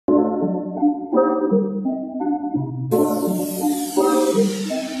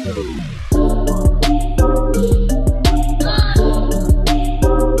Hey,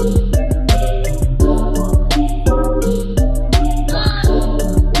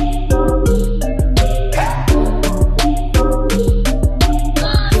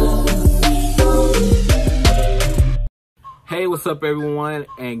 what's up everyone?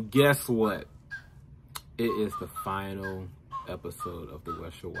 And guess what? It is the final episode of the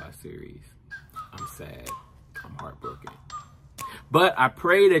West Shore Y series. I'm sad. I'm heartbroken. But I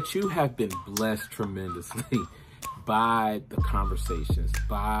pray that you have been blessed tremendously by the conversations,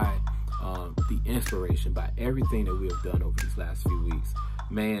 by the inspiration, by everything that we have done over these last few weeks.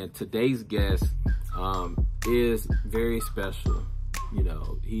 Man, today's guest is very special. You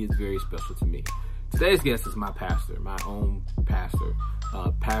know, he is very special to me. Today's guest is my pastor, my own pastor,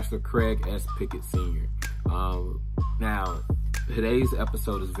 Pastor Craig Pickett Sr. Now, today's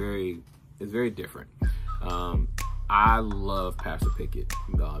episode is very different. I love Pastor Pickett,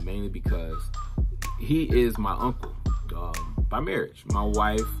 mainly because he is my uncle by marriage. My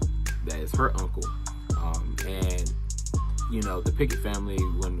wife, that is her uncle. And, you know, the Pickett family,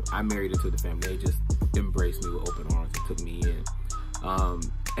 when I married into the family, they just embraced me with open arms and took me in.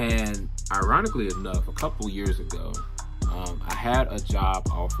 And ironically enough, a couple years ago, I had a job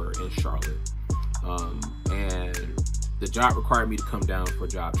offer in Charlotte. And the job required me to come down for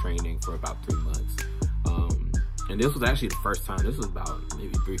job training for about 3 months. And this was actually the first time, this was about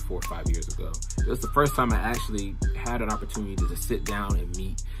maybe 3, 4, 5 years ago. It was the first time I actually had an opportunity to sit down and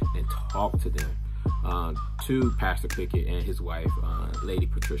meet and talk to them, to Pastor Pickett and his wife, Lady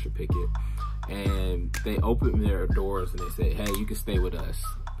Patricia Pickett. And they opened their doors and they said, hey, you can stay with us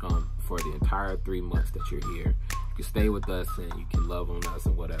for the entire 3 months that you're here. You can stay with us and you can love on us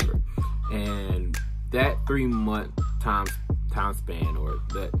and whatever. And that 3 month time span, or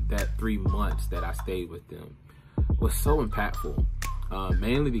that 3 months that I stayed with them, was so impactful,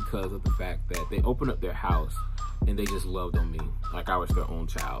 mainly because of the fact that they opened up their house and they just loved on me like I was their own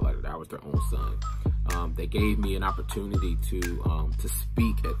child, like I was their own son. They gave me an opportunity to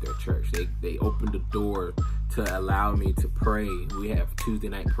speak at their church. They opened the door to allow me to pray. We have Tuesday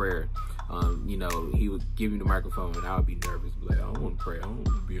night prayer. You know, he would give me the microphone and I would be nervous, like, I don't want to pray. I don't want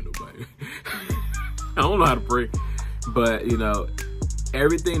to be in nobody. I don't know how to pray. But, you know,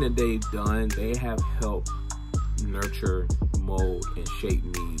 everything that they've done, they have helped nurture, mold, and shape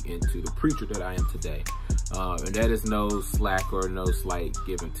me into the preacher that I am today. And that is no slack or no slight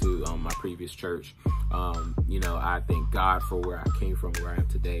given to my previous church. You know, I thank God for where I came from, where I am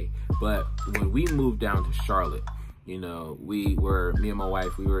today. But when we moved down to Charlotte, you know, me and my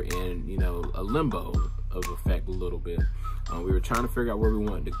wife, we were in, you know, a limbo of effect a little bit. We were trying to figure out where we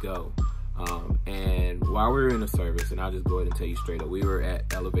wanted to go. And while we were in the service, and I'll just go ahead and tell you straight up, we were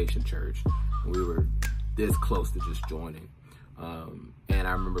at Elevation Church. And we were this close to just joining. And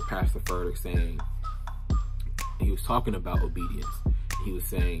I remember Pastor Furtick saying, he was talking about obedience. He was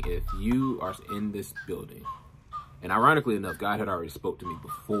saying, if you are in this building, and ironically enough, God had already spoke to me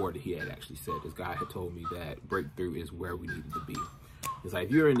before he had actually said this. God had told me that Breakthrough is where we needed to be. It's like,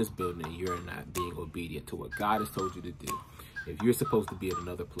 if you're in this building and you're not being obedient to what God has told you to do, if you're supposed to be at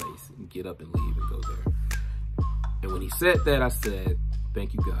another place, get up and leave and go there. And when he said that, I said,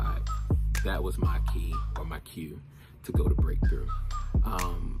 thank you, God. That was my key, or my cue, to go to Breakthrough.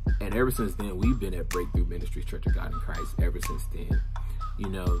 And ever since then, we've been at Breakthrough Ministries Church of God in Christ ever since then. You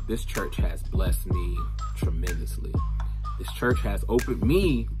know, this church has blessed me tremendously. This church has opened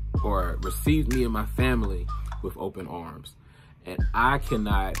me, or received me and my family with open arms. And I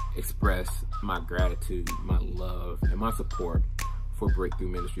cannot express my gratitude, my love, and my support for Breakthrough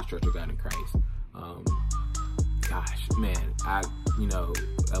Ministries Church of God in Christ. Gosh, man, you know,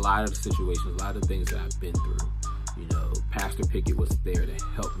 a lot of the situations, a lot of the things that I've been through, you know, Pastor Pickett was there to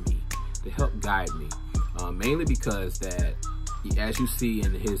help me, to help guide me, mainly because that, as you see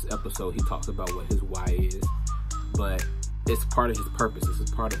in his episode, he talks about what his why is, but it's part of his purpose. It's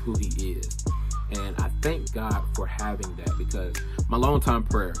a part of who he is. And I thank God for having that, because my longest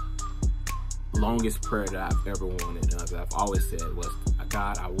prayer that I've ever wanted, and I've always said, was,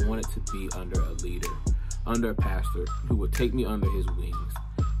 God, I wanted to be under a leader, under a pastor who would take me under his wings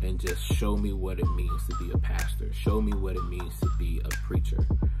and just show me what it means to be a pastor, show me what it means to be a preacher.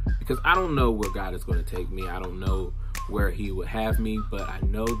 Because I don't know where God is going to take me. I don't know where he would have me, but I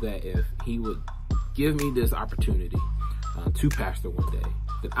know that if he would give me this opportunity to pastor one day,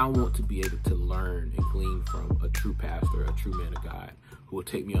 that I want to be able to learn and glean from a true pastor, a true man of God, who will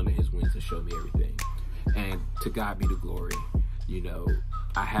take me under his wings and show me everything. And to God be the glory. You know,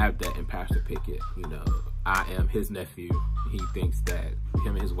 I have that in Pastor Pickett. You know, I am his nephew. He thinks that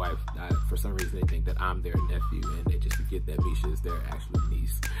him and his wife, for some reason, they think that I'm their nephew, and they just forget that Misha is their actual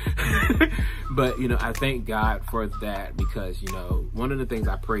niece. But, I thank God for that, because, one of the things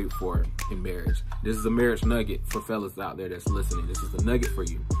I prayed for in marriage, this is a marriage nugget for fellas out there that's listening. This is a nugget for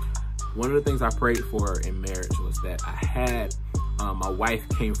you. One of the things I prayed for in marriage was that I had, my wife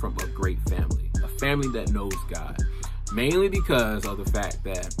came from a great family, a family that knows God, mainly because of the fact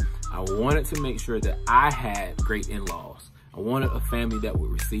that I wanted to make sure that I had great in-laws. I wanted a family that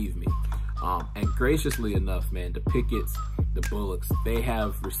would receive me. And graciously enough, man, the Picketts, the Bullocks, they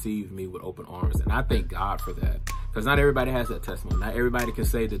have received me with open arms. And I thank God for that. Because not everybody has that testimony. Not everybody can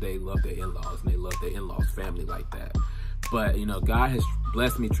say that they love their in-laws and they love their in-laws family like that. But, God has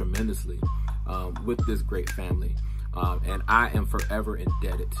blessed me tremendously with this great family. And I am forever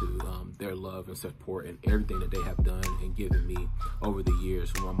indebted to their love and support and everything that they have done and given me over the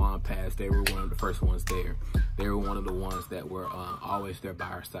years. When my mom passed, they were one of the first ones there. They were one of the ones that were always there by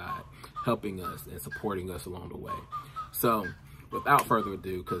our side, helping us and supporting us along the way. So without further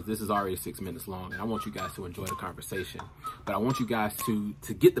ado, because this is already 6 minutes long, and I want you guys to enjoy the conversation, but I want you guys to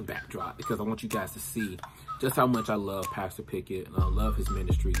get the backdrop, because I want you guys to see just how much I love Pastor Pickett, and I love his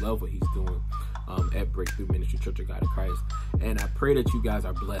ministry, love what he's doing at Breakthrough Ministry Church of God in Christ. And I pray that you guys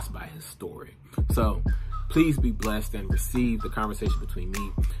are blessed by his story. So please be blessed and receive the conversation between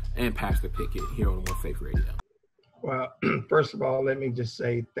me and Pastor Pickett here on One Faith Radio. Well, first of all, let me just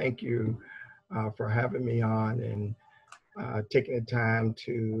say thank you for having me on and taking the time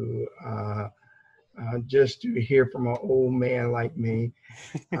to just to hear from an old man like me.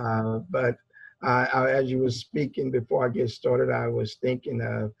 But as you were speaking, before I get started, I was thinking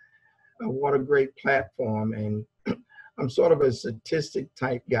of what a great platform. And I'm sort of a statistic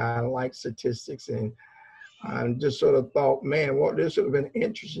type guy. I like statistics, and I just sort of thought, man, this would have been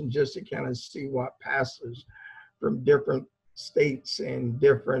interesting just to kind of see what pastors from different states and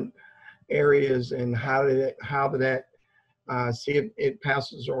different areas and how did that see if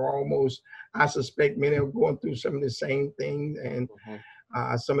pastors are almost, I suspect many are going through some of the same things, and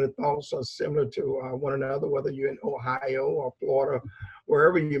some of the thoughts are similar to one another, whether you're in Ohio or Florida,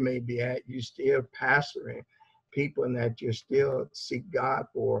 wherever you may be at, you still pastoring people, and that you still seek God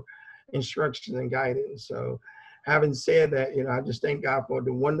for instruction and guidance. So having said that, I just thank God for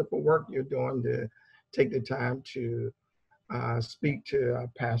the wonderful work you're doing to take the time to speak to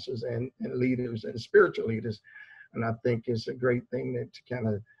pastors and leaders and spiritual leaders. And I think it's a great thing that to kind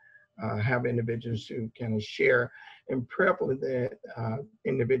of have individuals who kind of share, and prayerfully that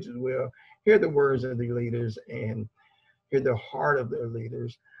individuals will hear the words of the leaders and hear the heart of their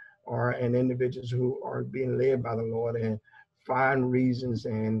leaders, and individuals who are being led by the Lord, and find reasons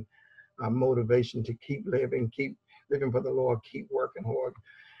and motivation to keep living for the Lord, keep working hard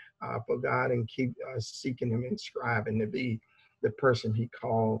for God, and keep seeking him and striving to be the person he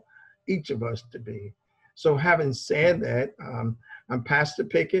called each of us to be. So having said that, I'm Pastor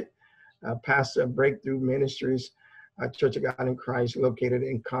Pickett, pastor of Breakthrough Ministries, Church of God in Christ, located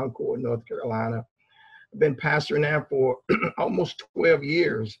in Concord, North Carolina. I've been pastoring now for almost 12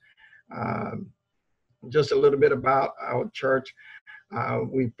 years. Just a little bit about our church.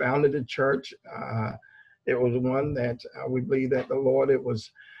 We founded the church. It was one that we believe that the Lord, it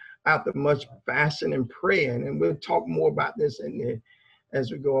was after much fasting and praying, and we'll talk more about this as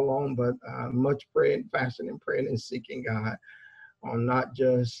we go along, but much praying, fasting and praying and seeking God on not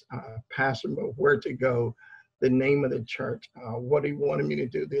just pastoring, but where to go, the name of the church, what he wanted me to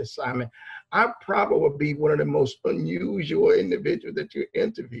do, the assignment. I probably would be one of the most unusual individuals that you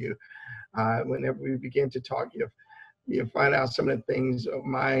interview. Whenever we begin to talk, you find out some of the things of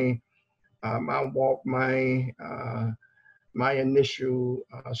my walk, my initial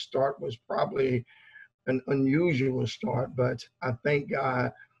start was probably an unusual start, but I thank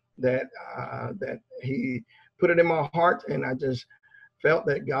God that he put it in my heart, and I just felt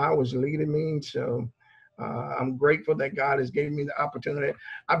that God was leading me. So I'm grateful that God has given me the opportunity.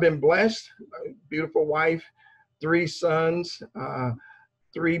 I've been blessed, a beautiful wife, 3 sons,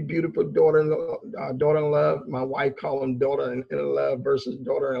 3 beautiful daughter-in-law. My wife called them daughter-in-law versus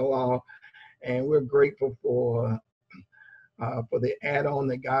daughter-in-law, and we're grateful for the add-on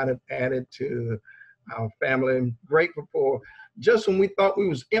that God has added to our family. I'm grateful for just when we thought we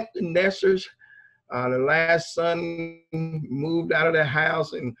was empty nesters, the last son moved out of the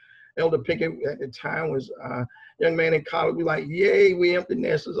house, and Elder Pickett at the time was a young man in college. We like, yay, we empty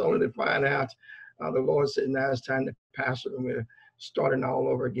nesters, only to find out the Lord said, now it's time to pastor, and we're starting all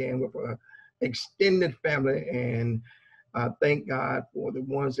over again with an extended family. And thank God for the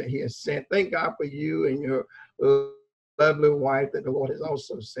ones that he has sent. Thank God for you and your lovely wife that the Lord has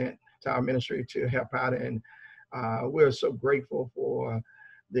also sent to our ministry to help out. And we're so grateful for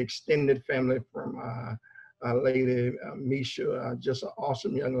the extended family from lady Misha, just an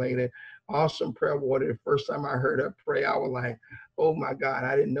awesome young lady, awesome prayer warrior. The first time I heard her pray, I was like, oh my God,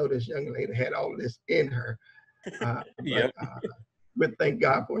 I didn't know this young lady had all of this in her. But thank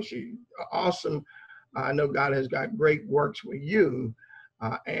God for she awesome. I know God has got great works with you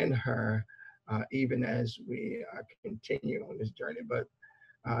and her, even as we continue on this journey. But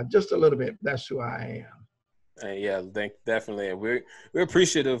just a little bit, that's who I am. Yeah, definitely. And we're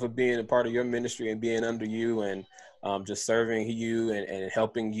appreciative of being a part of your ministry and being under you and just serving you and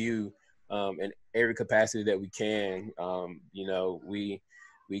helping you in every capacity that we can. You know, we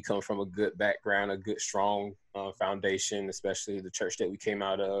come from a good background, a good, strong foundation, especially the church that we came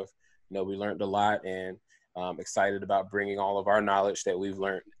out of. You know, we learned a lot, and excited about bringing all of our knowledge that we've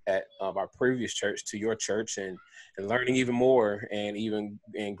learned at our previous church to your church and learning even more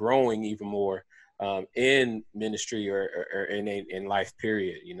and growing even more. In ministry or in life,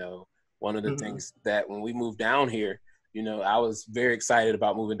 period. You know, one of the things that when we moved down here, you know, I was very excited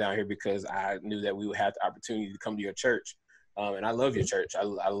about moving down here because I knew that we would have the opportunity to come to your church. And I love your church.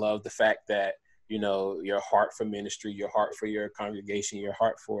 I love the fact that, you know, your heart for ministry, your heart for your congregation, your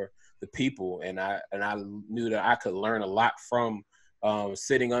heart for the people. And I knew that I could learn a lot from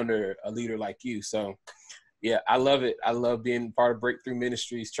sitting under a leader like you. So yeah, I love it. I love being part of Breakthrough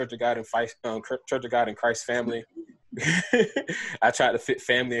Ministries, Church of God in Christ family. I try to fit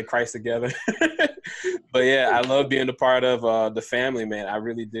family and Christ together. But yeah, I love being a part of the family, man. I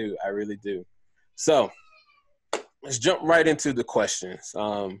really do. I really do. So let's jump right into the questions.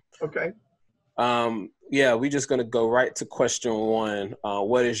 Okay. Yeah, we're just going to go right to question one.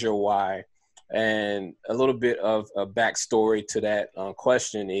 What is your why? And a little bit of a backstory to that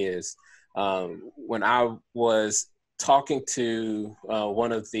question is, when I was talking to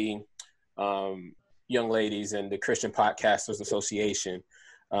one of the young ladies in the Christian Podcasters Association,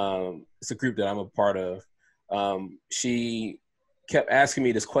 it's a group that I'm a part of, she kept asking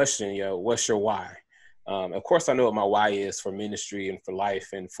me this question, what's your why? Of course, I know what my why is for ministry and for life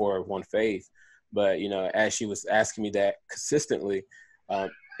and for one faith. But, you know, as she was asking me that consistently,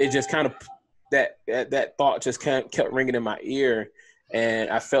 it just kind of, that thought just kept ringing in my ear. And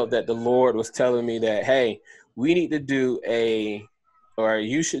I felt that the Lord was telling me that, hey, we need to do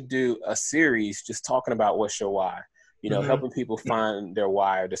you should do a series just talking about what's your why, you know, helping people find their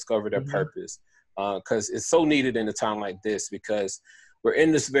why or discover their purpose. Because it's so needed in a time like this, because we're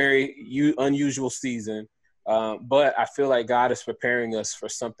in this very unusual season. But I feel like God is preparing us for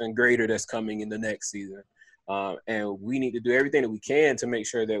something greater that's coming in the next season. And we need to do everything that we can to make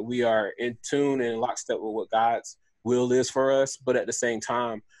sure that we are in tune and in lockstep with what God's will is for us, but at the same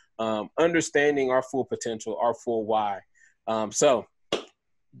time, understanding our full potential, our full why. So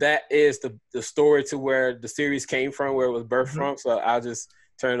that is the story to where the series came from, where it was birthed from. So I'll just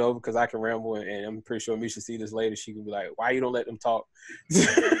turn it over because I can ramble, and I'm pretty sure Misha see this later. She can be like, why you don't let them talk?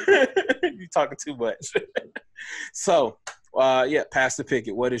 You're talking too much. So, yeah, Pastor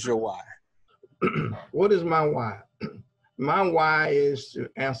Pickett, what is your why? What is my why? My why is to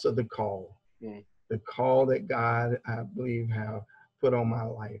answer the call. The call that God, I believe, have put on my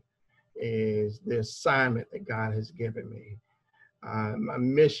life is the assignment that God has given me. My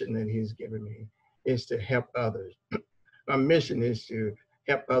mission that he's given me is to help others. My mission is to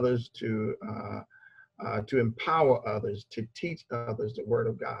help others, to empower others, to teach others the word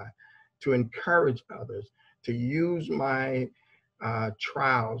of God, to encourage others, to use my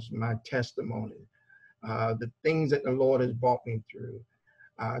trials, my testimony, the things that the Lord has brought me through,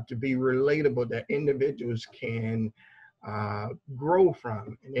 to be relatable, that individuals can grow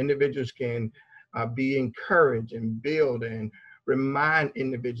from, and individuals can be encouraged and build and remind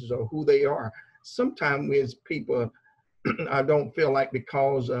individuals of who they are. Sometimes we as people, I don't feel like,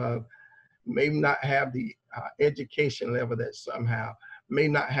 because of maybe not have the education level that some have, may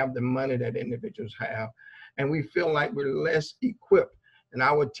not have the money that individuals have, and we feel like we're less equipped. And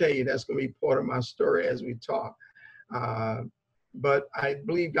I would tell you that's going to be part of my story as we talk. But I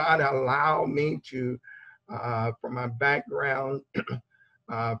believe God allowed me to, from my background,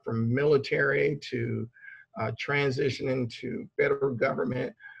 from military to transitioning to federal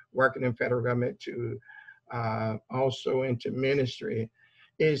government, working in federal government, to also into ministry,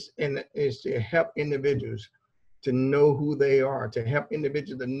 is to help individuals to know who they are, to help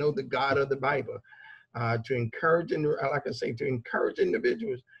individuals to know the God of the Bible, to encourage, and like I say, to encourage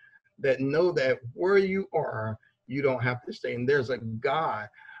individuals that know that where you are, you don't have to stay. And there's a God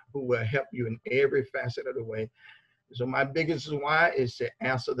who will help you in every facet of the way. So my biggest why is to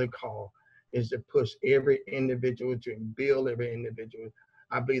answer the call, is to push every individual, to build every individual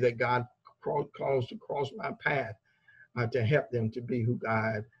I believe that God calls to cross my path to help them to be who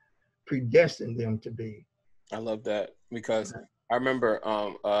God predestined them to be. I love that, because I remember it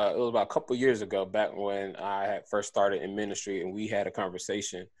was about a couple of years ago, back when I had first started in ministry, and we had a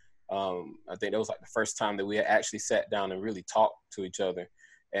conversation. I think that was like the first time that we had actually sat down and really talked to each other.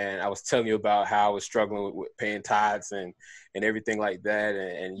 And I was telling you about how I was struggling with paying tithes and everything like that.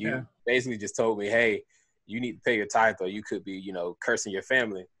 And you basically just told me, hey, you need to pay your tithe or you could be, you know, cursing your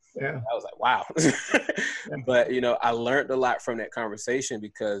family. Yeah. I was like, wow. But, you know, I learned a lot from that conversation,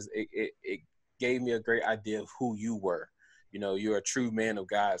 because it gave me a great idea of who you were. You know, you're a true man of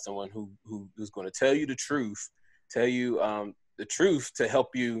God, someone who's going to tell you the truth, tell you the truth to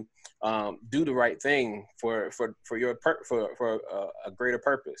help you do the right thing for a greater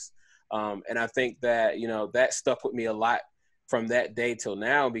purpose. And I think that, you know, that stuck with me a lot from that day till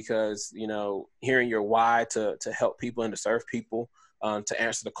now, because, you know, hearing your why to help people and to serve people, to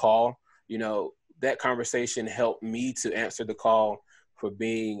answer the call, you know, that conversation helped me to answer the call for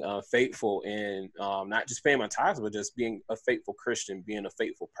being faithful in not just paying my tithes, but just being a faithful Christian, being a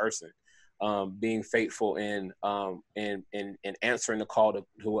faithful person, being faithful in answering the call to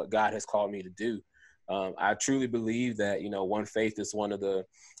what God has called me to do. I truly believe that, you know, One Faith is one of the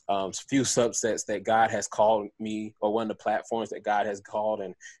few subsets that God has called me, or one of the platforms that God has called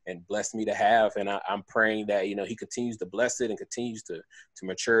and blessed me to have. And I'm praying that, you know, he continues to bless it and continues to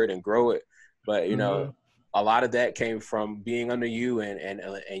mature it and grow it. But, you know, a lot of that came from being under you and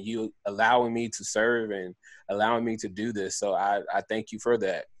you allowing me to serve and allowing me to do this. So I thank you for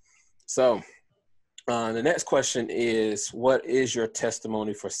that. So the next question is, what is your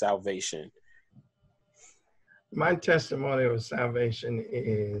testimony for salvation? My testimony of salvation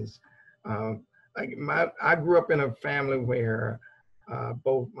is, I grew up in a family where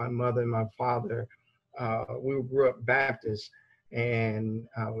both my mother and my father, we grew up Baptist, and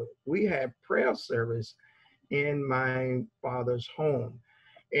we had prayer service in my father's home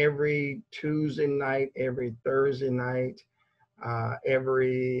every Tuesday night, every Thursday night,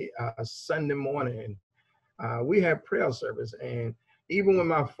 every Sunday morning. We had prayer service, and even when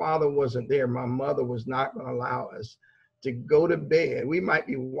my father wasn't there, my mother was not going to allow us to go to bed. We might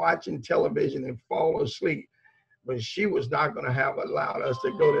be watching television and fall asleep, but she was not going to have allowed us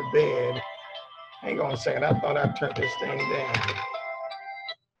to go to bed. Hang on a second. I thought I turned this thing down.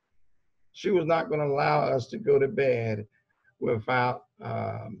 She was not going to allow us to go to bed without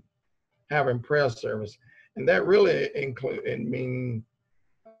having prayer service. And that really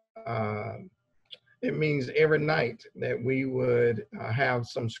it means every night that we would have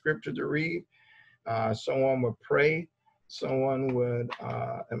some scripture to read. Someone would pray. Someone would,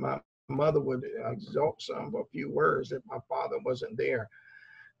 and my mother would exalt some a few words if my father wasn't there.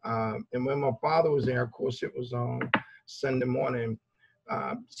 And when my father was there, of course, it was on Sunday morning.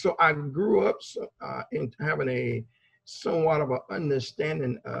 So I grew up in having a somewhat of an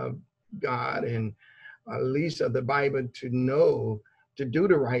understanding of God, and at least of the Bible, to know to do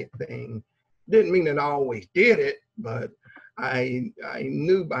the right thing. Didn't mean that I always did it, but I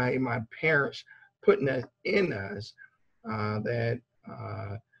knew by my parents putting that in us that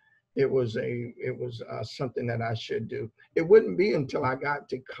it was something that I should do. It wouldn't be until I got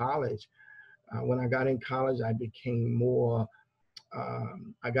to college. When I got in college, I became more.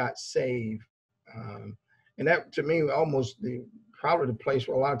 I got saved, and that to me almost probably the place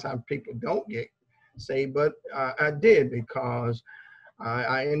where a lot of times people don't get saved, but I did, because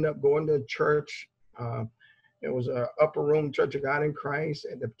I ended up going to church. It was an upper room Church of God in Christ.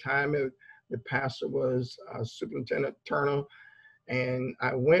 At the time, the pastor was Superintendent Turner. And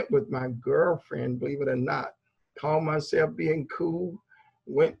I went with my girlfriend, believe it or not, called myself being cool,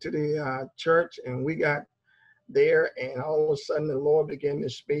 went to the church, and we got there. And all of a sudden, the Lord began to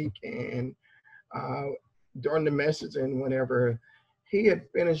speak. And during the message, and whenever he had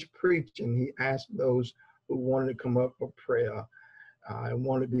finished preaching, he asked those who wanted to come up for prayer and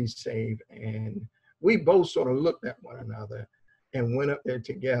wanted to be saved. And we both sort of looked at one another and went up there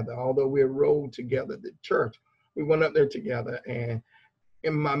together. Although we rolled together at the church, we went up there together. And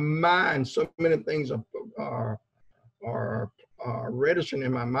in my mind, so many things are registering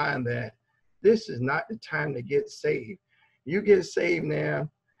in my mind that this is not the time to get saved. You get saved now.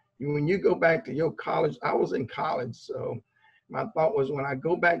 When you go back to your college, I was in college, so my thought was, when I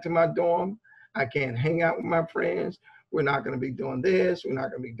go back to my dorm, I can't hang out with my friends. We're not going to be doing this. We're not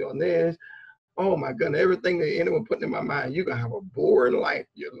going to be doing this. Oh my goodness, everything that anyone put in my mind, you're going to have a boring life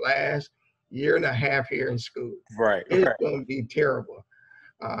your last year and a half here in school. Right. It's going to be terrible.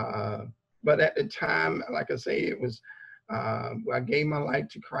 But at the time, like I say, it was, I gave my life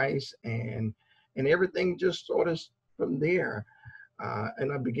to Christ, and everything just sort of from there.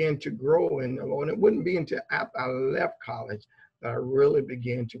 And I began to grow in the Lord. And it wouldn't be until after I left college that I really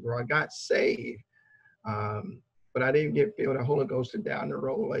began to grow. I got saved, but I didn't get filled with the Holy Ghost until down the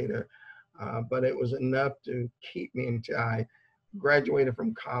road later. But it was enough to keep me until I graduated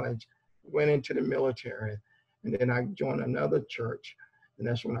from college, went into the military, and then I joined another church. And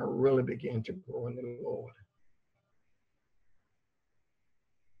that's when I really began to grow in the Lord.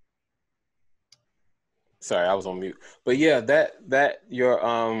 Sorry, I was on mute. But yeah, that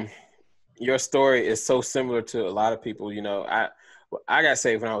your story is so similar to a lot of people. You know, I got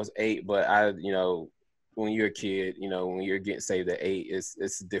saved when I was 8, but when you're a kid, when you're getting saved at 8,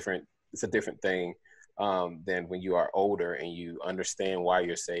 it's a different thing than when you are older and you understand why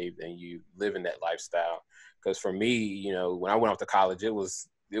you're saved and you live in that lifestyle. Because for me, when I went off to college, it was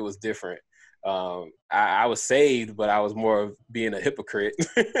different. I was saved, but I was more of being a hypocrite.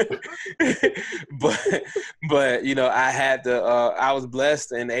 but I had to. I was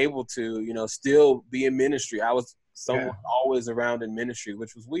blessed and able to still be in ministry. I was someone always around in ministry,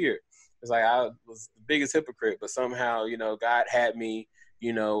 which was weird. It's like I was the biggest hypocrite, but somehow God had me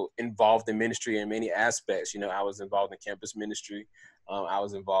involved in ministry in many aspects. I was involved in campus ministry. I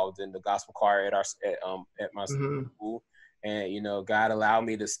was involved in the gospel choir at my school. And God allowed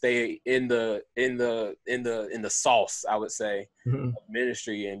me to stay in the sauce, I would say, of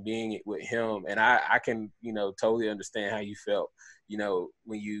ministry and being with Him. And I can totally understand how you felt,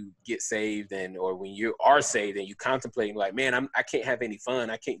 when you get saved or when you are saved and you contemplating like, man, I can't have any fun.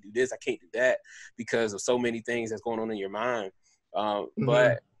 I can't do this. I can't do that because of so many things that's going on in your mind.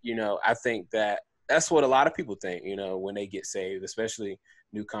 But I think that's what a lot of people think, when they get saved, especially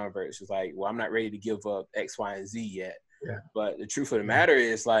new converts. It's like, well, I'm not ready to give up X, Y, and Z yet. Yeah. But the truth of the matter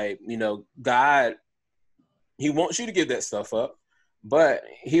is, like, God, He wants you to give that stuff up, but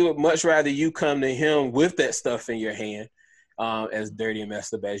He would much rather you come to Him with that stuff in your hand, as dirty and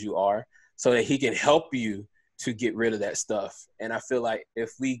messed up as you are, so that He can help you to get rid of that stuff. And I feel like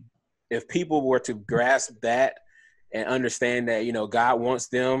if people were to grasp that and understand that, God wants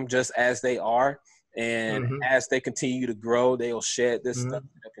them just as they are, and as they continue to grow, they'll shed this stuff,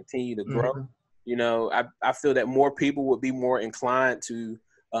 they'll continue to grow. I feel that more people would be more inclined to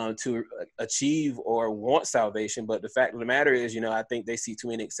achieve or want salvation. But the fact of the matter is, I think they see too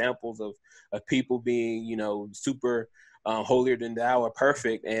many examples of people being, super holier than thou or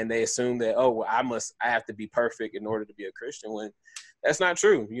perfect, and they assume that, oh, well, I have to be perfect in order to be a Christian, when that's not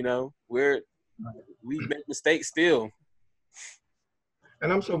true. We make mistakes still.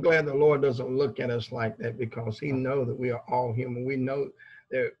 And I'm so glad the Lord doesn't look at us like that, because He knows that we are all human. We know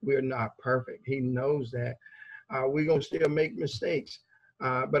that we're not perfect. He knows that we're going to still make mistakes.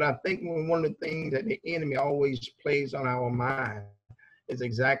 But I think one of the things that the enemy always plays on our mind is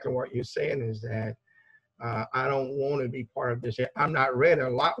exactly what you're saying, is that I don't want to be part of this. I'm not ready. A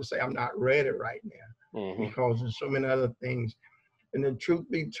lot would say I'm not ready right now because there's so many other things. And the truth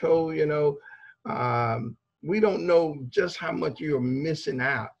be told, we don't know just how much you're missing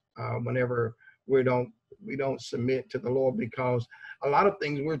out whenever we don't submit to the Lord, because a lot of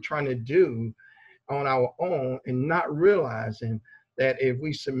things we're trying to do on our own and not realizing that if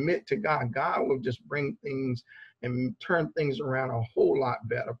we submit to God, God will just bring things and turn things around a whole lot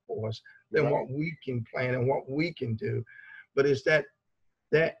better for us than what we can plan and what we can do. But it's that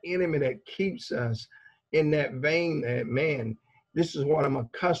enemy that keeps us in that vein that, man, this is what I'm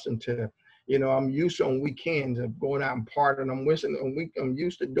accustomed to. I'm used to on weekends of going out and partying. I'm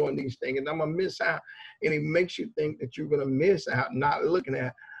used to doing these things, and I'm going to miss out. And it makes you think that you're going to miss out, not looking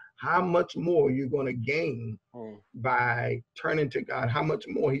at how much more you're going to gain by turning to God, how much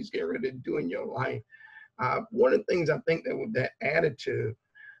more He's getting ready to do in your life. One of the things I think that with that attitude,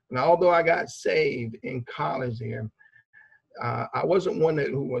 and although I got saved in college there, I wasn't one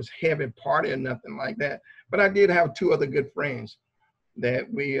who was heavy party or nothing like that, but I did have 2 other good friends that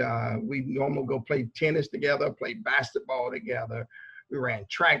we normally go play tennis together, play basketball together. We ran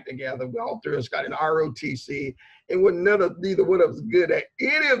track together. We all 3 of us got an ROTC, and neither one of us good at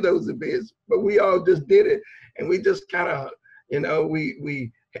any of those events, but we all just did it. And we just kind of, 2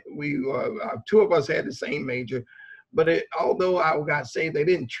 of us had the same major, but although I got saved, they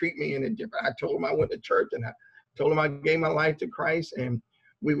didn't treat me any different. I told them I went to church, and I told them I gave my life to Christ, and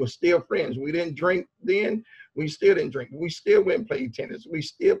we were still friends. We didn't drink then. We still didn't drink. We still went and played tennis. We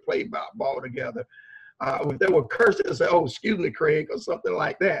still played ball together. If they were cursing, they say, "Oh, excuse me, Craig," or something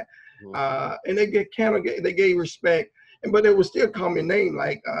like that. And they gave respect, but they would still call me a name,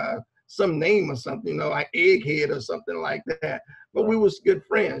 like some name or something, like Egghead or something like that. But we was good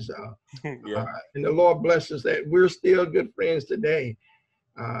friends. And the Lord bless us that we're still good friends today,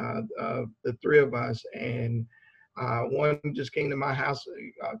 the 3 of us. And One just came to my house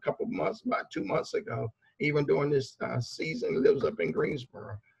about 2 months ago, even during this season, lives up in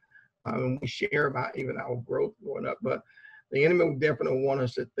Greensboro. And we share about even our growth going up, but the enemy will definitely want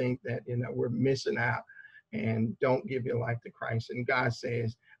us to think that, we're missing out and don't give your life to Christ. And God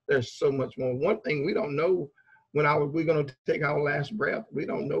says there's so much more. One thing we don't know when we're going to take our last breath. We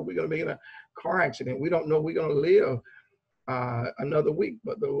don't know we're going to be in a car accident. We don't know we're going to live another week,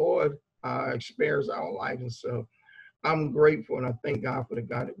 but the Lord spares our life. And so I'm grateful, and I thank God for the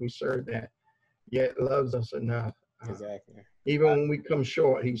God that we serve that yet loves us enough. Exactly. Even when we come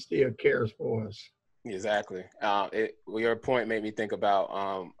short, he still cares for us. Exactly. Your point made me think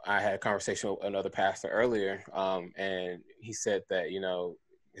about, I had a conversation with another pastor earlier, and he said that,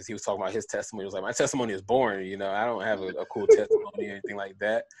 as he was talking about his testimony, he was like, my testimony is boring. I don't have a cool testimony or anything like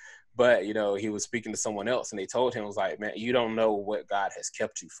that. But, he was speaking to someone else, and they told him, was like, man, you don't know what God has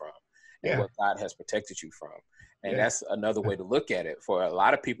kept you from and what God has protected you from. And that's another way to look at it. For a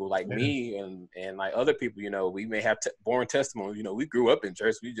lot of people like me and like other people, we may have boring testimony. We grew up in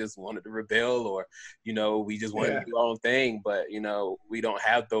church. We just wanted to rebel, or, we just wanted to do our own thing. But, we don't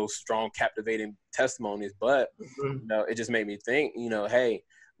have those strong, captivating testimonies. But, it just made me think, hey,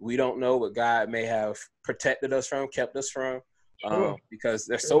 we don't know what God may have protected us from, kept us from. Because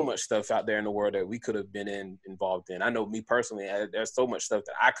there's so much stuff out there in the world that we could have been involved in. I know me personally, there's so much stuff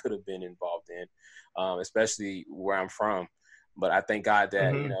that I could have been involved in, especially where I'm from. But I thank God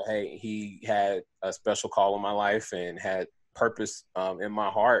that, hey, he had a special call in my life and had purpose in my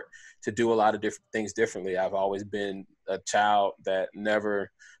heart to do a lot of different things differently. I've always been a child that never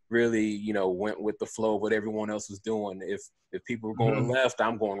really, went with the flow of what everyone else was doing. If people were going left,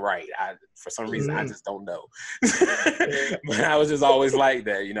 I'm going right. For some reason, I just don't know. But I was just always like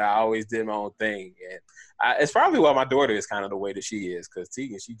that. I always did my own thing. And it's probably why my daughter is kind of the way that she is, because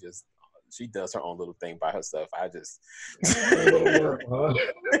Tegan, she does her own little thing by herself. I just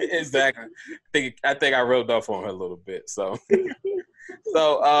exactly. I think I rubbed off on her a little bit. So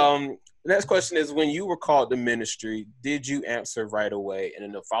next question is, when you were called to ministry, did you answer right away? And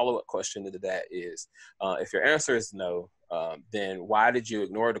then the follow-up question to that is, if your answer is no, then why did you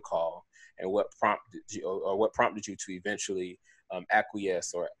ignore the call, and what prompted you to eventually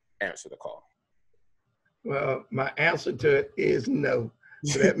acquiesce or answer the call? Well, my answer to it is no.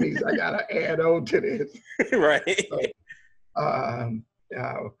 So that means I got to add on to this. Right.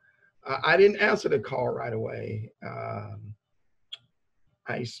 So, I didn't answer the call right away.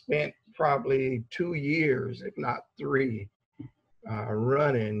 I spent probably 2 years, if not 3,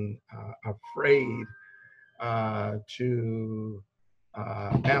 running, afraid to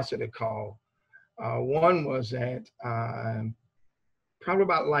answer the call. One was that probably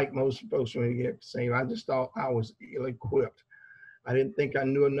about like most folks when you get saved, I just thought I was ill-equipped. I didn't think I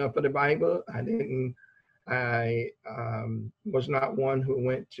knew enough of the Bible. I was not one who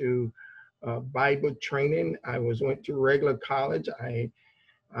went to Bible training. I went to regular college. I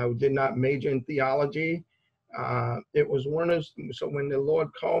did not major in theology. It was so when the Lord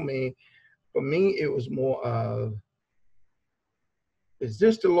called me, for me, it was more of, is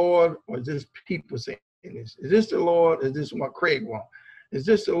this the Lord, or is this people saying this? Is this the Lord, or is this what Craig wants? Is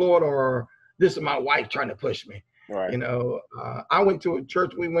this the Lord, or this is my wife trying to push me? Right. I went to a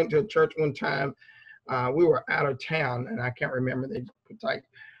church. We went to a church one time. We were out of town, and I can't remember the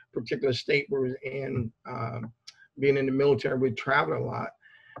particular state we were in. Being in the military, we traveled a lot.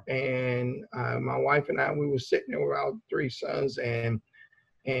 And my wife and I, we were sitting there with our 3 sons, and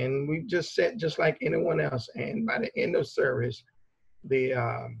we just sat just like anyone else. And by the end of service, the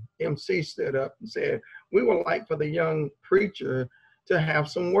MC stood up and said, we would like for the young preacher to have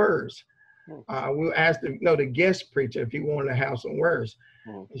some words. We asked the guest preacher if he wanted to have some words.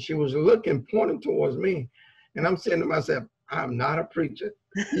 And she was pointing towards me. And I'm saying to myself, I'm not a preacher.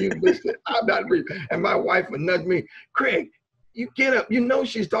 You listen, I'm not a preacher. And my wife would nudge me, Craig, you get up.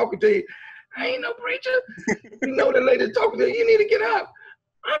 She's talking to you. I ain't no preacher. The lady talking to you. You need to get up.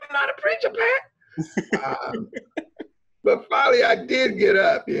 I'm not a preacher, Pat. But finally, I did get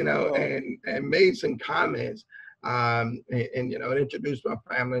up, and made some comments, and introduced my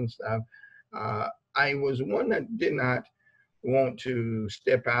family and stuff. I was one that did not want to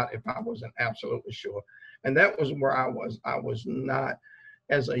step out if I wasn't absolutely sure. And that was where I was. I was not,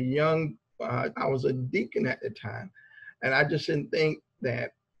 as a young, I was a deacon at the time. And I just didn't think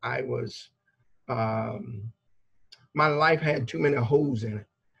that I was, my life had too many holes in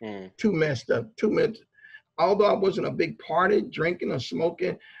it, too messed up, although I wasn't a big party, drinking or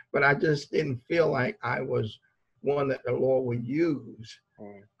smoking, but I just didn't feel like I was one that the Lord would use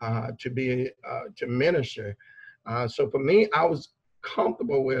to minister. So for me, I was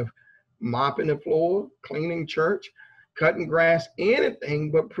comfortable with mopping the floor, cleaning church, cutting grass,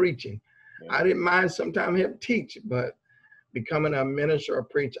 anything but preaching. Yeah. I didn't mind sometimes help teach, but becoming a minister or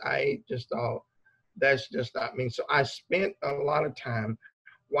preacher, I just thought that's just not me. So I spent a lot of time.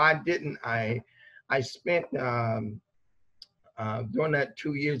 Why didn't I? I spent during that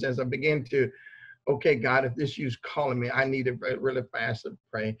 2 years as I began to, okay, God, if this you's calling me, I need to really fast and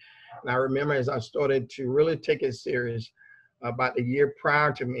pray. And I remember as I started to really take it serious, about the year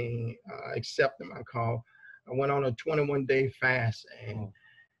prior to me accepting my call, I went on a 21-day fast, and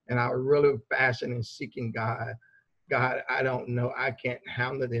I really fasting and seeking God. God, I don't know. I can't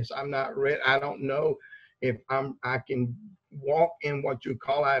handle this. I'm not ready. I don't know if I can walk in what you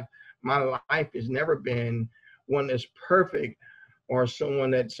call. My life has never been one that's perfect, or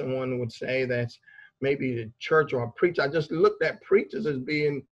someone would say that's maybe a church or a preacher. I just looked at preachers as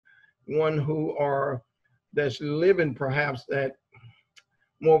being one that's living perhaps that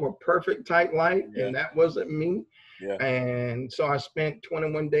more of a perfect type life, and that wasn't me. Yeah. And so I spent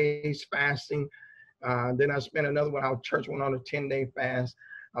 21 days fasting. Then I spent another one. Our church went on a 10-day fast.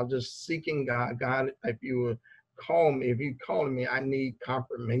 I was just seeking God. God, if you would call me, if you calling me, I need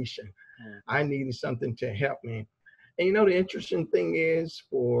confirmation. I needed something to help me. And you know, the interesting thing is,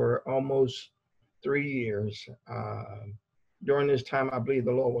 for almost 3 years, during this time, I believe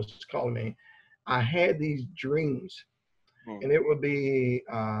the Lord was calling me, I had these dreams, and it would be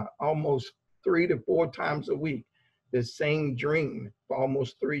almost 3 to 4 times a week, the same dream for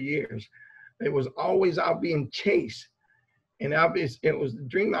almost 3 years. It was always out being chased, and it was the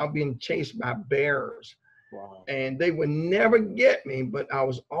dream out being chased by bears. Wow. And they would never get me, but I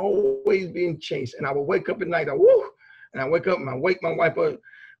was always being chased. And I would wake up at night, and I wake up and I wake my wife up. And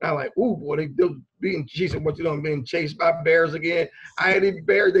I'm like, ooh, boy, they being chased. What you doing, being chased by bears again? I had these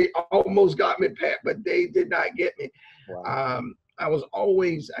bears, they almost got me, Pat, but they did not get me. Wow. I was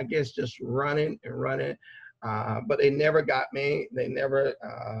always, I guess, just running and running, but they never got me. They never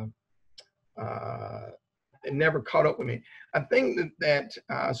caught up with me. I think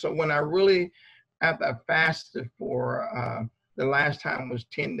so when I really, after I fasted for the last time was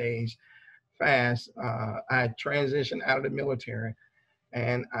 10 days fast, I transitioned out of the military,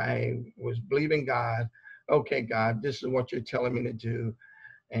 and I was believing God, okay, God, this is what you're telling me to do.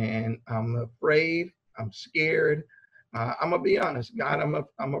 And I'm afraid, I'm scared. I'm gonna be honest, God,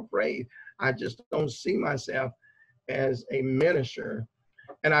 I'm afraid. I just don't see myself as a minister.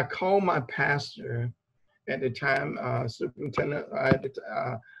 And I called my pastor at the time, Superintendent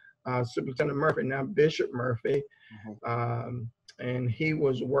Murphy, now Bishop Murphy, and he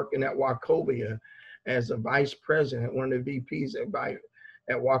was working at Wachovia as a vice president, one of the VPs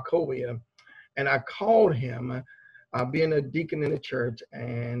at Wachovia. And I called him, being a deacon in the church,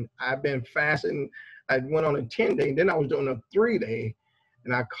 and I've been fasting. I went on a 10-day, then I was doing a 3-day,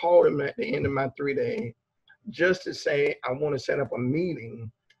 and I called him at the end of my 3-day just to say, I want to set up a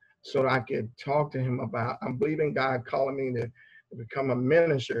meeting so that I could talk to him about, I'm believing God calling me to become a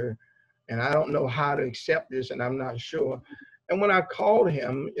minister, and I don't know how to accept this, and I'm not sure. And when I called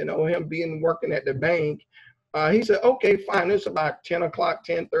him, you know, him being working at the bank, he said, okay, fine. It's about 10 o'clock,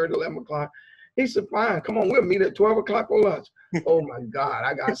 10:30, 11 o'clock. He said, fine, come on, we'll meet at 12 o'clock for lunch. Oh my God,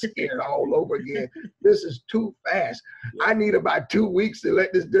 I got scared all over again. This is too fast. I need about 2 weeks to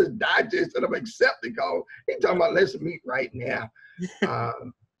let this just digest and I'm accepting call. He's talking about let's meet right now.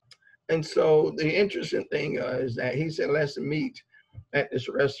 And so the interesting thing is that he said, let's meet at this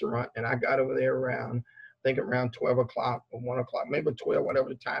restaurant. And I got over there around 12 o'clock or 1 o'clock, maybe 12, whatever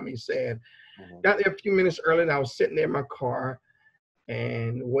the time he said. Got there a few minutes early, and I was sitting there in my car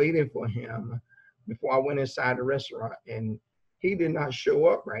and waiting for him before I went inside the restaurant. And he did not show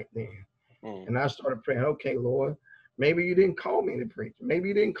up right then. And I started praying, okay, Lord, maybe you didn't call me to preach. Maybe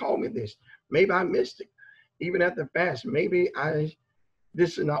you didn't call me this. Maybe I missed it. Even at the fast, maybe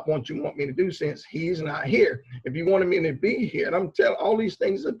this is not what you want me to do since he's not here. If you wanted me to be here, and I'm telling all these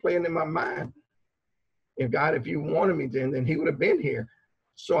things are playing in my mind. If God, if you wanted me then he would have been here.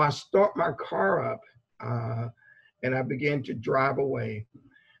 So I start my car up and I began to drive away.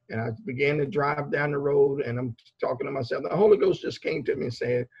 And I began to drive down the road and I'm talking to myself. The Holy Ghost just came to me and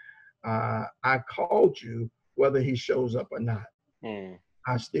said, I called you whether he shows up or not.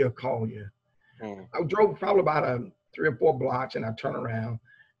 I still call you. I drove probably about 3 or 4 blocks and I turned around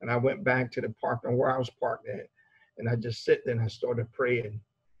and I went back to the parking where I was parked at. And I just sit there and I started praying.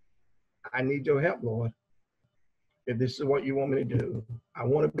 I need your help, Lord. If this is what you want me to do, I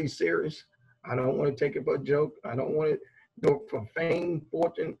want to be serious. I don't want to take it for a joke. I don't want to do it for fame,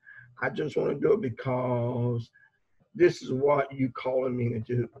 fortune. I just want to do it because this is what you calling me to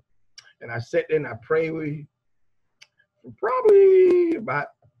do. And I sat there and I prayed for probably about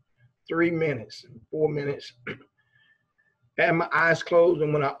 3 minutes, 4 minutes. Had my eyes closed,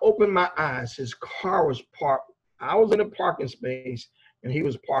 and when I opened my eyes, his car was parked. I was in a parking space, and he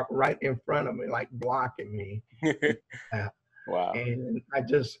was parked right in front of me, like blocking me. Wow. And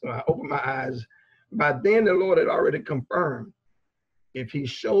when I opened my eyes, by then the Lord had already confirmed, if he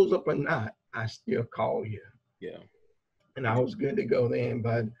shows up or not, I still call you. Yeah. And I was good to go then,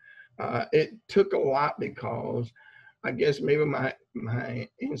 but it took a lot because I guess maybe my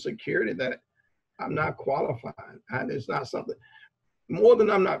insecurity that I'm not qualified. It's not something more than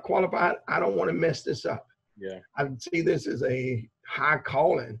I'm not qualified. I don't want to mess this up. Yeah. I see this as a high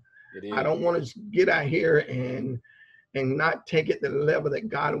calling. It is. I don't want to get out here and not take it to the level that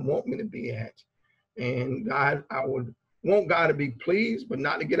God would want me to be at. And God, I would want God to be pleased, but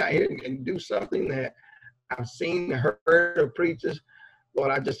not to get out here and do something that I've seen and heard of preachers. Lord,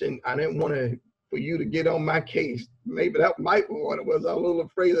 I didn't want for you to get on my case. Maybe that might be what it was. I'm a little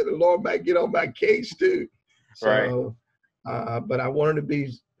afraid that the Lord might get on my case too. So, right. But I wanted to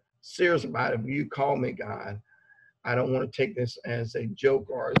be serious about it. If you call me, God, I don't want to take this as a joke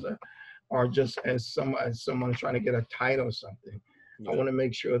or just as someone trying to get a title or something. Yeah. I want to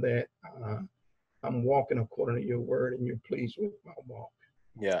make sure that I'm walking according to your word and you're pleased with my walk.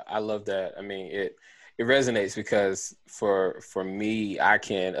 Yeah, I love that. I mean, it resonates because for me, I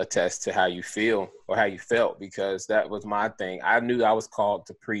can attest to how you feel or how you felt, because that was my thing. I knew I was called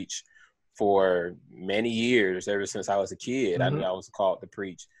to preach for many years, ever since I was a kid. Mm-hmm. I knew I was called to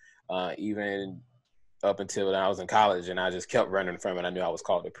preach, even up until when I was in college, and I just kept running from it. I knew I was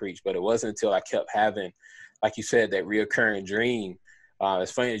called to preach, but it wasn't until I kept having, like you said, that reoccurring dream.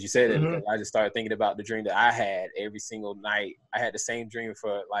 It's funny as you said it, mm-hmm. because I just started thinking about the dream that I had every single night. I had the same dream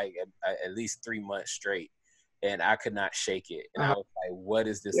for like at least 3 months straight, and I could not shake it. And I was like, what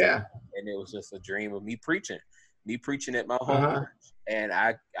is this? Yeah. And it was just a dream of me preaching at my home church. And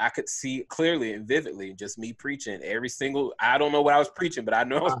I could see clearly and vividly just me preaching every single, I don't know what I was preaching, but I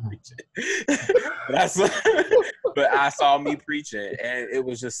know I was preaching. But I saw me preaching, and it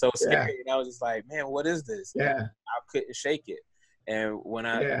was just so scary. Yeah. And I was just like, man, what is this? Yeah. And I couldn't shake it. And when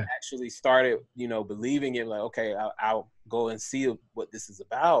I actually started, believing it, like, okay, I'll go and see what this is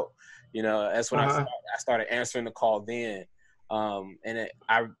about, that's when I started answering the call then. And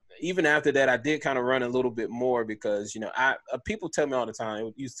even after that, I did kind of run a little bit more because, people tell me all the time,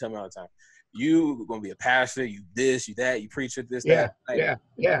 it used to tell me all the time, you going to be a pastor, you this, you that, you preach at this, that. Like,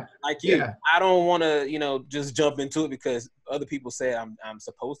 like you, I don't want to, just jump into it because other people say I'm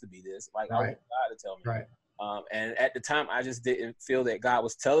supposed to be this. Like, I want God to tell me. Right. And at the time, I just didn't feel that God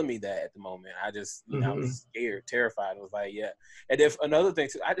was telling me that at the moment. I just, I was scared, terrified. I was like, yeah. And if another thing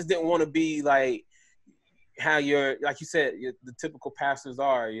too, I just didn't want to be like how like you said, the typical pastors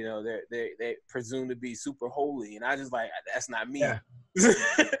are, they presume to be super holy. And I just like, that's not me.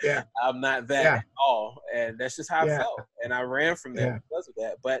 Yeah. I'm not that at all. And that's just how I felt. And I ran from that because of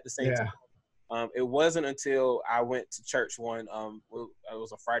that. But at the same time, it wasn't until I went to church it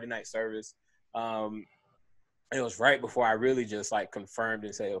was a Friday night service. It was right before I really just like confirmed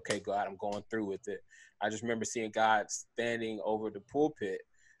and say, okay, God, I'm going through with it. I just remember seeing God standing over the pulpit,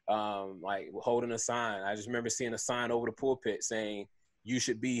 like holding a sign. I just remember seeing a sign over the pulpit saying, you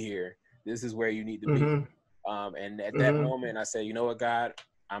should be here. This is where you need to be. And at that moment I said, you know what, God,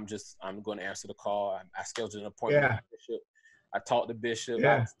 I'm going to answer the call. I scheduled an appointment with the bishop. I talked to Bishop.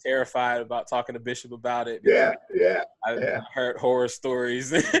 I was terrified about talking to Bishop about it. I heard horror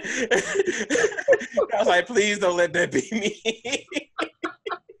stories. I was like, please don't let that be me.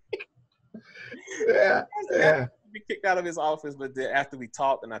 Be kicked out of his office, but then after we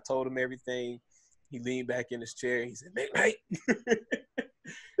talked and I told him everything, he leaned back in his chair. He said, "Mate,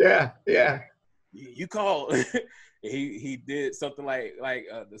 you called." He did something like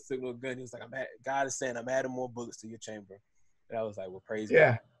the signal gun. He was like, God is saying I'm adding more bullets to your chamber. And I was like, well, praise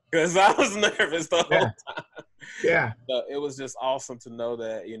God. Because I was nervous the whole time. So it was just awesome to know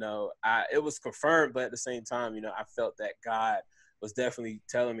that, it was confirmed, but at the same time, I felt that God was definitely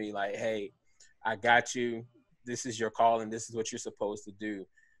telling me like, hey, I got you. This is your call and this is what you're supposed to do.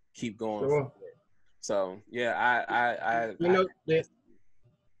 Keep going. Sure. So, the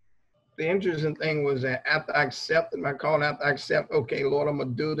interesting thing was that after I accepted my call, okay, Lord, I'm going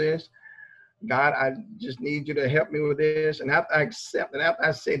to do this. God, I just need you to help me with this. And after I accepted, after I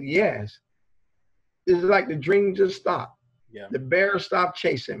said yes, it's like the dream just stopped. Yeah. The bear stopped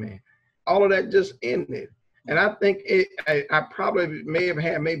chasing me. All of that just ended. And I think I probably may have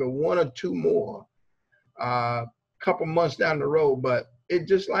had maybe 1 or 2 more couple months down the road, but it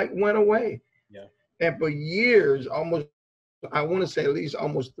just like went away. Yeah. And for years, almost, I want to say at least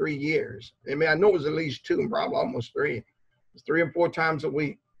almost 3 years. I mean, I know it was at least 2 and probably almost 3. It was 3 or 4 times a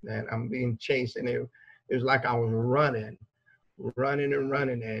week. that I'm being chased, and it was like I was running,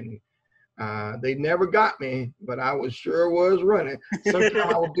 and they never got me, but I was running.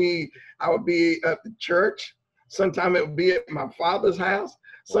 Sometimes I would be at the church. Sometimes it would be at my father's house.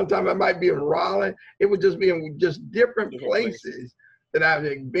 Sometimes I might be in Raleigh. It would just be in just different places that I've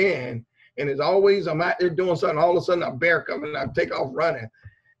been. And it's always, I'm out there doing something. All of a sudden a bear comes and I take off running.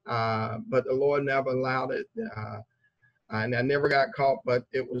 But the Lord never allowed it. And I never got caught, but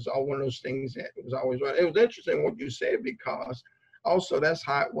it was all one of those things that it was always running. It was interesting what you said, because also that's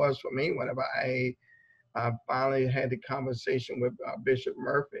how it was for me whenever I finally had the conversation with Bishop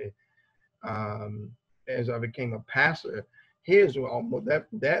Murphy as I became a pastor. His almost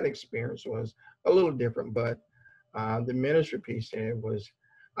that experience was a little different, but the ministry piece there was,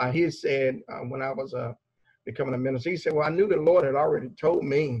 he had said when I was becoming a minister, he said, well, I knew the Lord had already told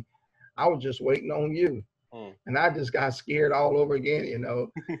me. I was just waiting on you. And I just got scared all over again, you know.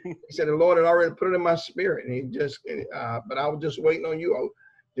 He said the Lord had already put it in my spirit, and he just, but I was just waiting on you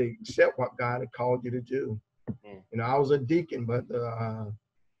to accept what God had called you to do. You know, I was a deacon, but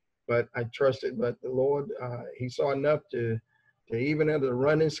I trusted. But the Lord, he saw enough to even as a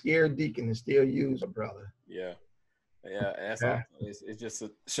running scared deacon, and still use a brother. Yeah, that's awesome. It just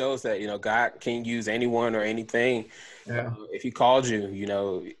shows that, you know, God can use anyone or anything. If he called you, you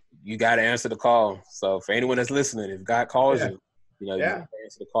know, you got to answer the call. So for anyone that's listening, if God calls you, you know, you got to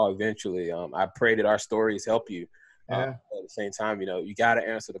answer the call eventually. I pray that our stories help you. At the same time, you know, you got to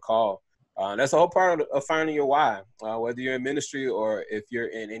answer the call. That's the whole part of finding your why, whether you're in ministry or if you're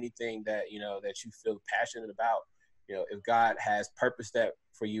in anything that, you know, that you feel passionate about. You know, if God has purposed that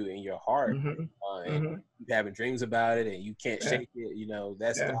for you in your heart, and you're having dreams about it and you can't shake it, you know,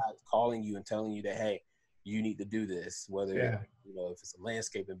 that's God calling you and telling you that, hey, you need to do this, whether you know, if it's a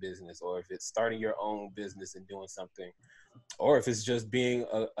landscaping business, or if it's starting your own business and doing something, or if it's just being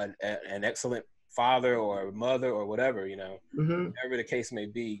an excellent father or mother or whatever, you know, whatever the case may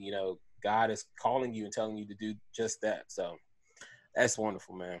be, you know, God is calling you and telling you to do just that. So that's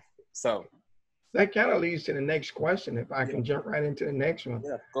wonderful, man. So that kind of leads to the next question, if I can jump right into the next one.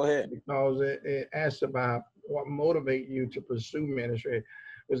 Yeah, go ahead. Because it asks about what motivated you to pursue ministry.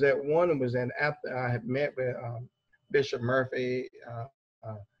 Was that one was that after I had met with Bishop Murphy,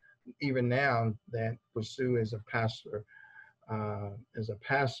 even now that pursue as a pastor,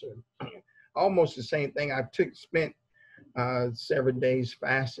 almost the same thing. I spent several days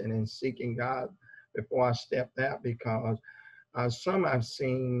fasting and seeking God before I stepped out, because some I've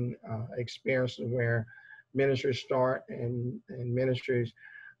seen experiences where ministries start and ministries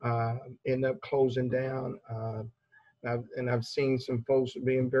end up closing down. I've seen some folks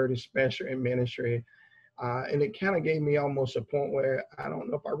being very special in ministry. And it kind of gave me almost a point where I don't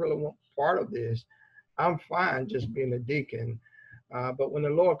know if I really want part of this. I'm fine just being a deacon. But when the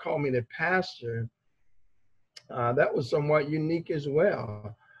Lord called me to pastor, that was somewhat unique as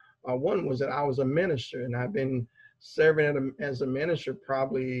well. One was that I was a minister, and I've been serving as a minister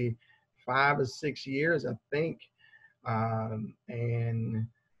probably 5 or 6 years, I think. And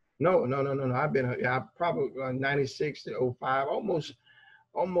no. I've been probably 96 to 05, almost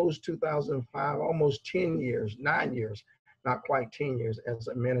 2005, almost 10 years, 9 years, not quite 10 years as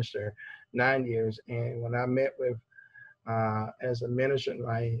a minister, 9 years. And when I met with, as a minister,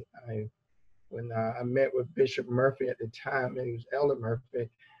 when I met with Bishop Murphy at the time, and he was Elder Murphy,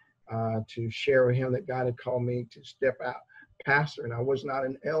 to share with him that God had called me to step out pastor, and I was not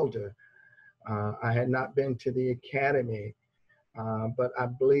an elder. I had not been to the academy, but I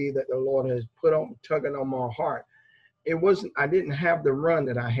believe that the Lord has tugging on my heart. I didn't have the run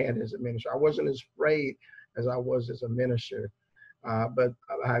that I had as a minister. I wasn't as afraid as I was as a minister, but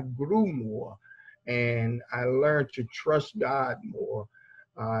I grew more, and I learned to trust God more.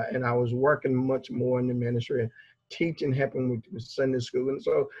 And I was working much more in the ministry, teaching, helping with Sunday school. And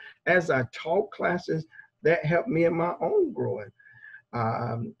so as I taught classes, that helped me in my own growing.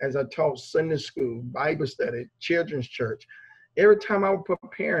 As I taught Sunday school, Bible study, children's church, every time I was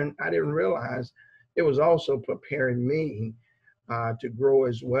preparing, I didn't realize it was also preparing me to grow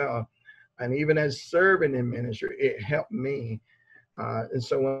as well. And even as serving in ministry, it helped me. And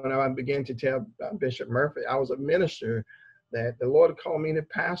so when I began to tell Bishop Murphy I was a minister, that the Lord called me to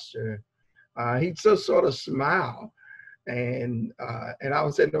pastor, he just sort of smiled. And I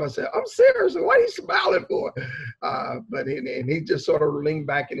was saying to myself, I'm serious, what are you smiling for? But he just sort of leaned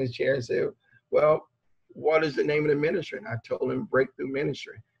back in his chair and said, well, what is the name of the ministry? And I told him Breakthrough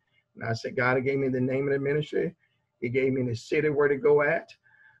Ministry. And I said, God gave me the name of the ministry. He gave me the city where to go at,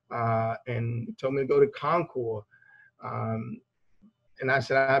 and he told me to go to Concord. And I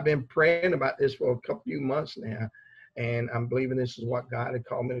said, I've been praying about this for a few months now. And I'm believing this is what God had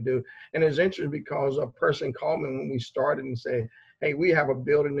called me to do. And it's interesting because a person called me when we started and said, hey, we have a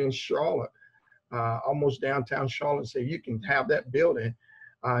building in Charlotte, almost downtown Charlotte, said, you can have that building.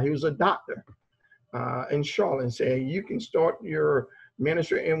 He was a doctor in Charlotte, and said, you can start your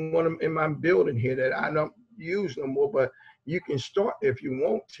ministry in my building here that I don't use no more, but you can start if you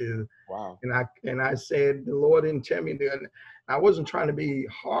want to. Wow. And I said, the Lord didn't tell me that. I wasn't trying to be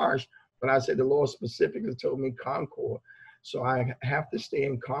harsh, but I said the Lord specifically told me Concord, so I have to stay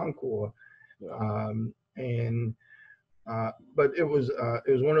in Concord. Yeah. But it was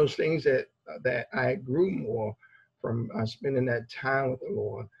one of those things that I grew more from spending that time with the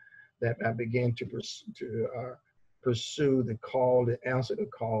Lord, that I began to pursue the call, to answer the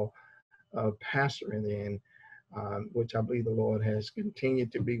call of pastoring then, which I believe the Lord has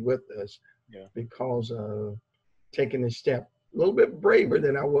continued to be with us, because of taking a step a little bit braver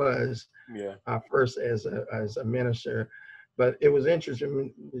than I was first as a minister. But it was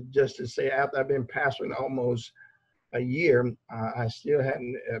interesting just to say, after I've been pastoring almost a year, I still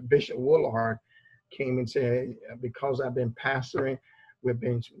hadn't, Bishop Woolard came and said, because I've been pastoring, we've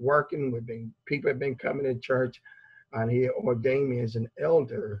been working, people have been coming to church, and he ordained me as an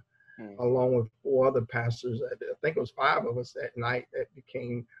elder, along with 4 other pastors. I think it was 5 of us that night that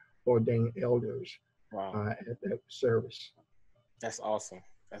became ordained elders. Wow. At that service. That's awesome.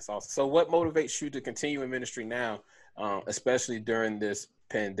 That's awesome. So what motivates you to continue in ministry now, especially during this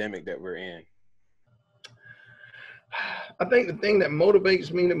pandemic that we're in? I think the thing that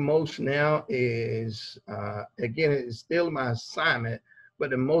motivates me the most now is, again, it's still my assignment, but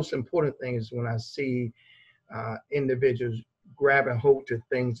the most important thing is when I see individuals grabbing hold to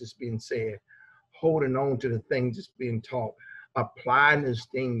things that's being said, holding on to the things that's being taught, applying those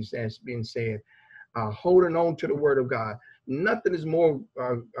things that's being said, holding on to the word of God. Nothing is more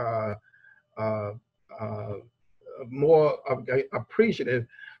appreciative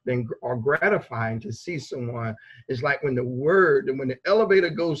than, or gratifying, to see someone. It's like when the elevator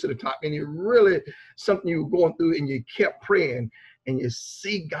goes to the top and you really, something you were going through and you kept praying and you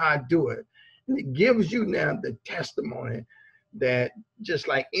see God do it. And it gives you now the testimony that, just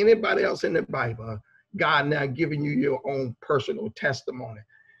like anybody else in the Bible, God now giving you your own personal testimony,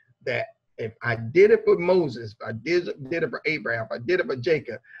 that if I did it for Moses, if I did it for Abraham, if I did it for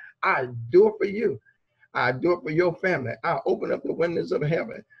Jacob, I do it for you. I do it for your family. I'll open up the windows of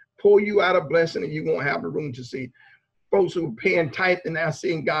heaven, pour you out a blessing, and you won't have the room to see. Folks who are paying tithe and now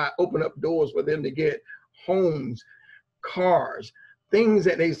seeing God open up doors for them to get homes, cars, things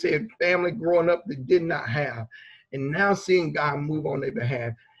that they said family growing up they did not have, and now seeing God move on their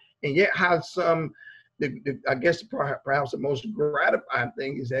behalf. And yet how some, I guess perhaps the most gratifying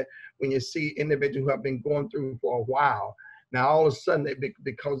thing is that when you see individuals who have been going through for a while, now all of a sudden,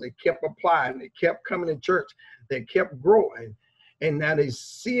 because they kept applying, they kept coming to church, they kept growing, and now they're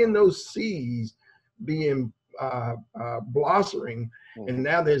seeing those seeds being blossoming, and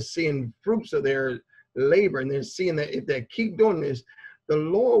now they're seeing fruits of their labor, and they're seeing that if they keep doing this, the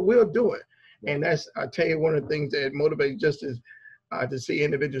Lord will do it. And that's, I tell you, one of the things that motivates just is to see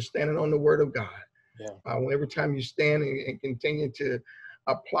individuals standing on the word of God. Every time you stand and continue to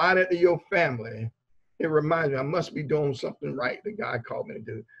apply that to your family, it reminds me, I must be doing something right that God called me to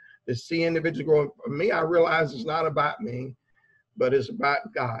do. To see individuals growing. For me, I realize it's not about me, but it's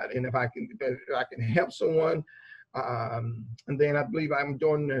about God. And if I can help someone, and then I believe I'm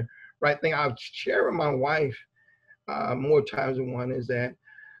doing the right thing. I'll share with my wife more times than one, is that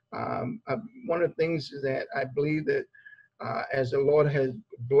one of the things is that I believe that as the Lord has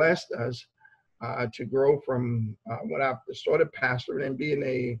blessed us to grow from when I started pastoring and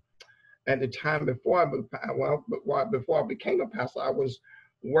being at the time before I became a pastor, I was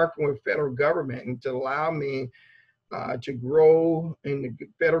working with federal government, and to allow me to grow in the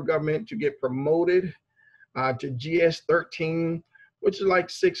federal government, to get promoted to GS 13, which is like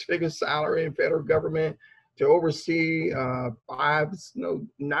 6-figure salary in federal government, to oversee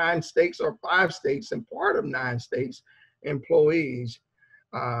 9 states or 5 states and part of 9 states employees.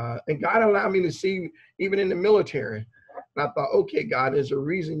 And God allowed me to see even in the military. And I thought, okay, God, there's a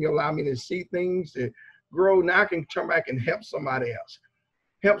reason you allow me to see things, to grow. Now I can turn back and help somebody else,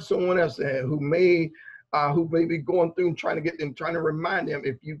 help someone else who may be going through and trying to remind them,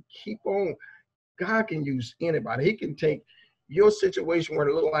 if you keep on, God can use anybody. He can take your situation where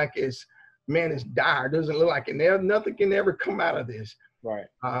it looks like it's dire, doesn't look like it. Nothing can ever come out of this. Right.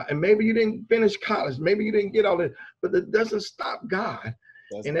 And maybe you didn't finish college, maybe you didn't get all this, but that doesn't stop God.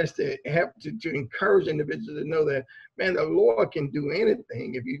 And that's to help to encourage individuals to know that, man, the Lord can do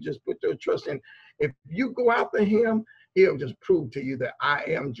anything if you just put your trust in. If you go after him, he'll just prove to you that I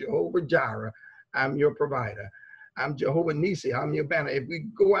am Jehovah Jireh. I'm your provider. I'm Jehovah Nissi, I'm your banner. If we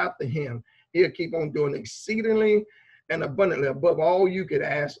go after him, he'll keep on doing exceedingly and abundantly above all you could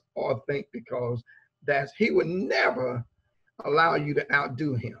ask or think, because he would never allow you to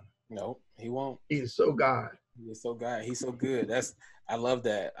outdo him. No, he won't. He is so God. He is so God. He's so good. I love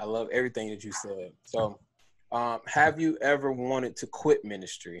that. I love everything that you said. So, have you ever wanted to quit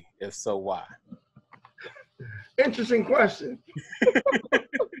ministry? If so, why? Interesting question.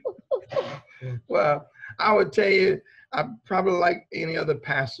 Well, I would tell you, I probably like any other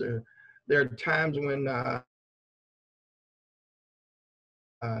pastor. There are times when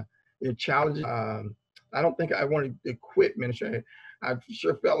the challenges. I don't think I wanted to quit ministry. I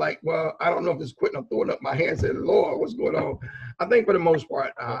sure felt like, well, I don't know if it's quitting. I'm throwing up my hands and saying, Lord, what's going on? I think for the most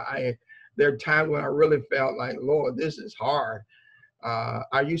part, there are times when I really felt like, Lord, this is hard.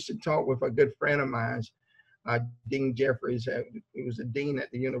 I used to talk with a good friend of mine, Dean Jeffries. He was a dean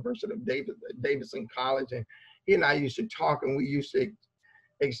at the University of Davidson College, and he and I used to talk, and we used to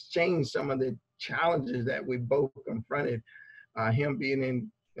exchange some of the challenges that we both confronted. Him being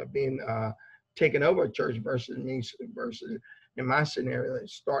taking over a church versus me, versus in my scenario,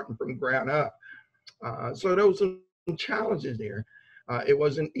 starting from ground up. So there was some challenges there. It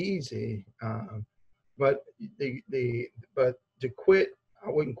wasn't easy, but to quit, I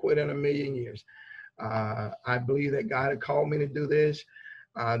wouldn't quit in a million years. I believe that God had called me to do this.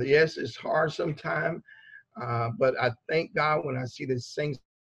 Yes, it's hard sometimes, but I thank God when I see the saints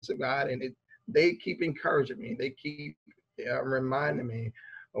of God, and they keep encouraging me. They keep reminding me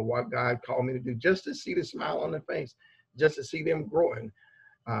of what God called me to do, just to see the smile on their face, just to see them growing.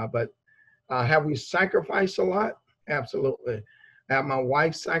 But have we sacrificed a lot? Absolutely. Have my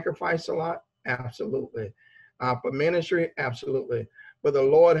wife sacrificed a lot? Absolutely. For ministry? Absolutely. But the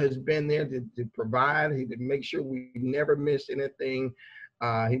Lord has been there to provide. He did make sure we never missed anything.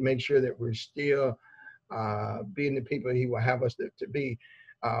 He makes sure that we're still being the people he will have us to be.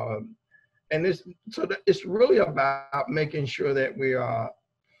 And it's really about making sure that we are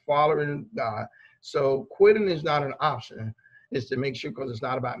following God. So quitting is not an option. It's to make sure, because it's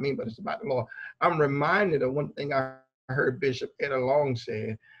not about me, but it's about the Lord. I'm reminded of one thing I heard Bishop Ed Long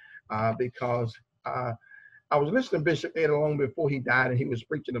said, because I was listening to Bishop Ed Long before he died, and he was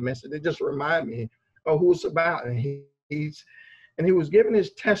preaching a message. It just reminded me of who it's about. And he was giving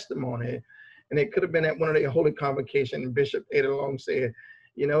his testimony, and it could have been at one of their holy convocations. And Bishop Ed Long said,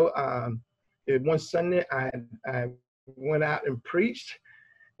 one Sunday I went out and preached,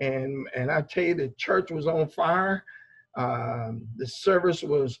 and I tell you, the church was on fire. The service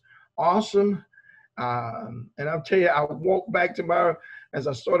was awesome. And I'll tell you, I walked back as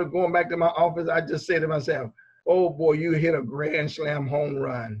I started going back to my office, I just said to myself, oh boy, you hit a grand slam home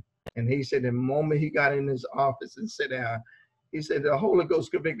run. And he said, the moment he got in his office and sat down, he said, the Holy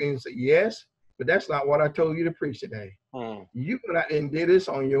Ghost convicted him and said, yes, but that's not what I told you to preach today. You went out and did this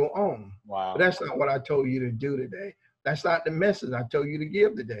on your own. Wow. But that's not what I told you to do today. That's not the message I told you to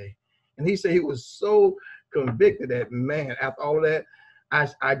give today. And he said he was so convicted that, man, after all that,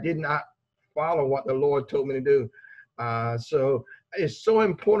 I did not follow what the Lord told me to do. So it's so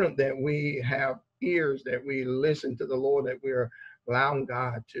important that we have ears, that we listen to the Lord, that we're allowing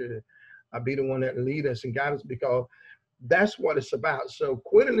God to be the one that lead us and guide us, because that's what it's about. So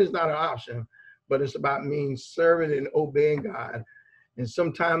quitting is not an option, but it's about me serving and obeying God. And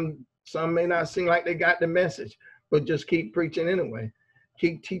sometimes some may not seem like they got the message, but just keep preaching anyway,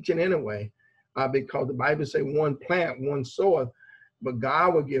 keep teaching anyway, because the Bible says one plant, one soweth, but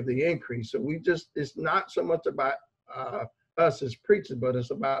God will give the increase. So it's not so much about us as preachers, but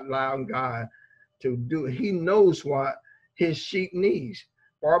it's about allowing God to do it. He knows what his sheep needs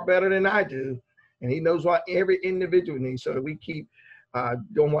far better than I do. And he knows what every individual needs. So that we keep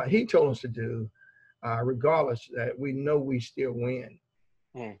doing what he told us to do, regardless, that we know we still win.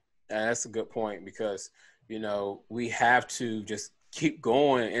 And that's a good point, because, we have to just keep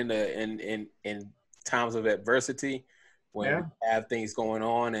going in times of adversity, when we have things going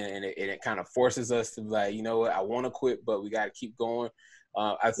on, and it kind of forces us to be like, you know what, I want to quit, but we got to keep going.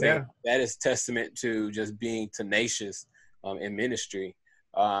 I think that is testament to just being tenacious in ministry.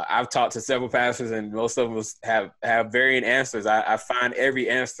 I've talked to several pastors, and most of us have varying answers. I find every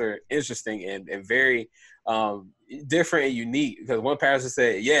answer interesting and very different and unique, because one pastor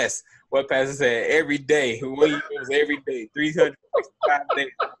said yes, one pastor said every day, 1 year was every day, 365 days.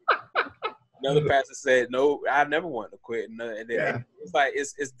 Another pastor said, no, I never want to quit. And it's like,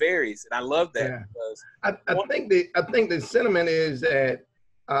 it varies. And I love that. Because I think the sentiment is that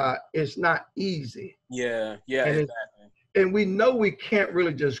it's not easy. Yeah, and exactly. And we know we can't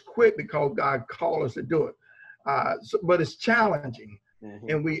really just quit because God called us to do it. But it's challenging.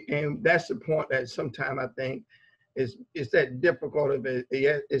 And that's the point that sometimes I think it's that difficult of it.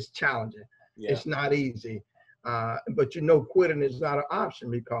 It's challenging. Yeah. It's not easy. But you know, quitting is not an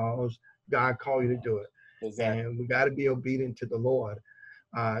option because God called you to do it. Exactly. And we got to be obedient to the Lord.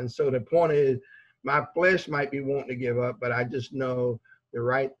 And so the point is, my flesh might be wanting to give up, but I just know the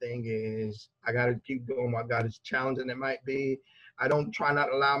right thing is I got to keep doing what God is challenging it might be. I don't try not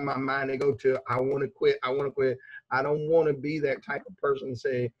to allow my mind to go to, I want to quit. I want to quit. I don't want to be that type of person to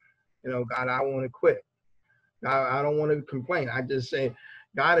say, you know, God, I want to quit. I don't want to complain. I just say,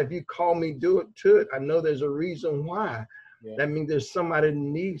 God, if you call me to it, I know there's a reason why. Yeah. That means there's somebody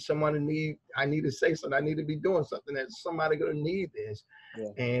I need to say something. I need to be doing something that somebody going to need this. Yeah.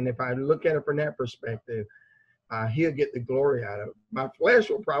 And if I look at it from that perspective, he'll get the glory out of it. My flesh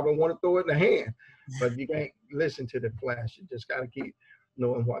will probably want to throw it in the hand, but you can't listen to the flesh. You just got to keep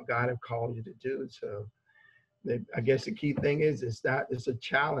knowing what God has called you to do. So I guess the key thing is it's a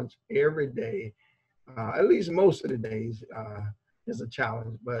challenge every day. At least most of the days is a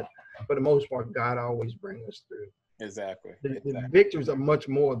challenge, but for the most part, God always brings us through. Exactly. The victories are much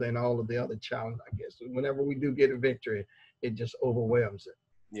more than all of the other challenges, I guess. Whenever we do get a victory, it just overwhelms it.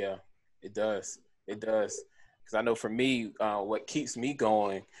 Yeah, it does. It does. Because I know for me, what keeps me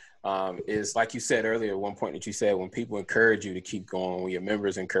going is, like you said earlier, one point that you said, when people encourage you to keep going, when your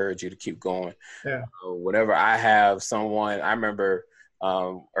members encourage you to keep going. Yeah. Whatever I have someone, I remember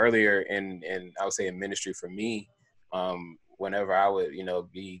earlier in I would say in ministry for me, whenever I would,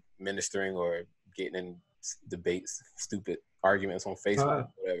 be ministering or getting in debates, stupid arguments on Facebook,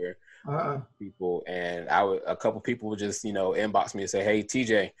 whatever, people, and a couple people would just, inbox me and say, hey,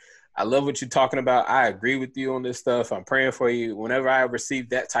 TJ, I love what you're talking about. I agree with you on this stuff. I'm praying for you. Whenever I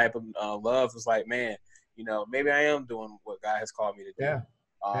received that type of love, it was like, man, maybe I am doing what God has called me to do.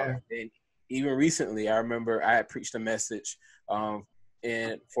 Yeah. And even recently, I remember I had preached a message for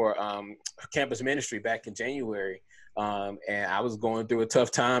campus ministry back in January. And I was going through a tough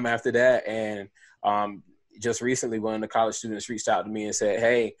time after that. And just recently, one of the college students reached out to me and said,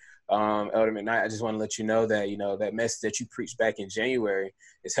 hey, Elder McKnight, I just want to let you know that, that message that you preached back in January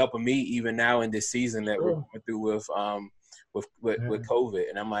is helping me even now in this season that we're going through with COVID.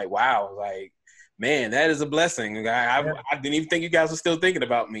 And I'm like, wow, like, man, that is a blessing. I didn't even think you guys were still thinking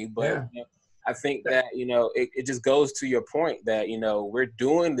about me, but I think that, it just goes to your point that, we're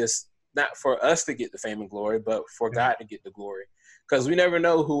doing this not for us to get the fame and glory, but for God to get the glory, because we never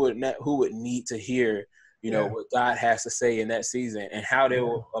know who would need to hear what God has to say in that season and how they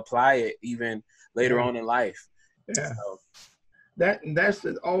will apply it even later on in life. Yeah. So. That's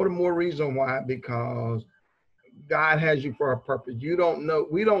all the more reason why, because God has you for a purpose. You don't know.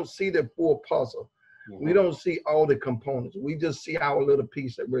 We don't see the full puzzle. Mm-hmm. We don't see all the components. We just see our little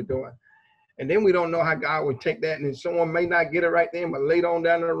piece that we're doing. And then we don't know how God would take that. And then someone may not get it right then, but later on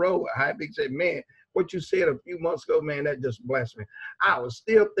down the road, I big say, man, what you said a few months ago, man, that just blessed me. I was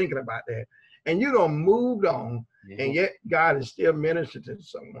still thinking about that. And you done moved on, and yet God is still ministering to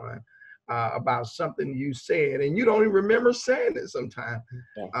someone about something you said, and you don't even remember saying it sometimes.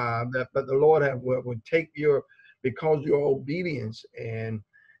 But the Lord would take because your obedience and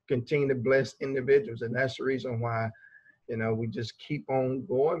continue to bless individuals, and that's the reason why, we just keep on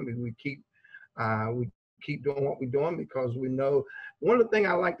going. We keep doing what we're doing, because we know. One of the things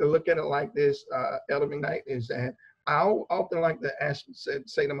I like to look at it like this, Elder McKnight, is that I often like to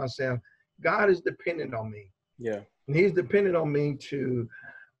say to myself, God is dependent on me. Yeah. And he's dependent on me to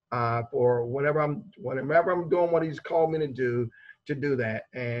for whenever I'm doing what he's called me to do that.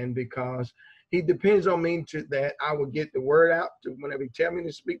 And because he depends on me that I will get the word out to whenever he tell me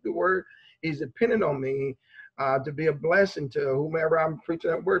to speak the word, he's dependent on me to be a blessing to whomever I'm preaching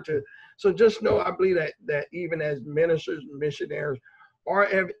that word to. So just know, I believe that even as ministers, missionaries, or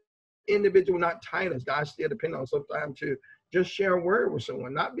individual, not titles, God still depends on sometimes to just share a word with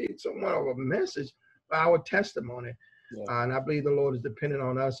someone, not be somewhat of a message, but our testimony. Yeah. And I believe the Lord is dependent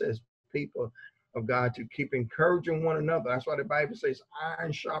on us as people of God to keep encouraging one another. That's why the Bible says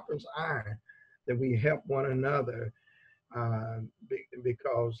iron sharpens iron, that we help one another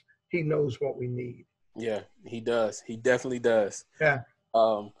because he knows what we need. Yeah, he does. He definitely does. Yeah.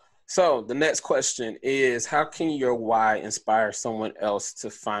 So the next question is, how can your why inspire someone else to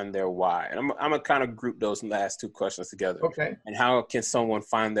find their why? And I'm going to kind of group those last two questions together. Okay. And how can someone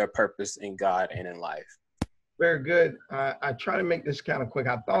find their purpose in God and in life? Very good. I try to make this kind of quick.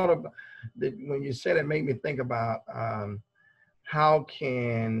 I thought about when you said it, made me think about how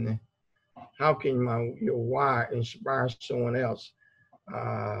can your why inspire someone else?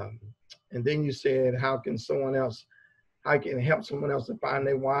 And then you said, how can help someone else to find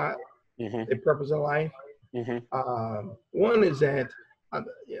their why, their purpose in life? One is that,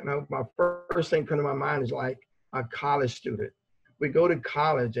 my first thing come to my mind is like, a college student. We go to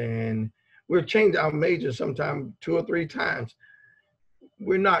college and we'll change our major sometimes 2 or 3 times.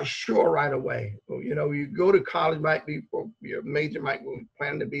 We're not sure right away. You know, you go to college, might be your major might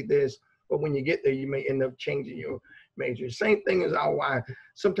plan to be this, but when you get there, you may end up changing your major. Same thing as our why.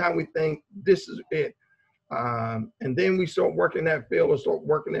 Sometimes we think this is it. And then we start working that field or start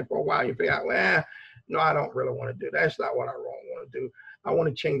working there for a while. You figure out, well, no, I don't really want to do. That's not what I want to do. I want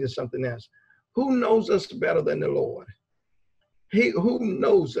to change to something else. Who knows us better than the Lord? Who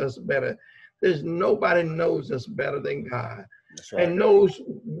knows us better? There's nobody knows us better than God. That's right. And knows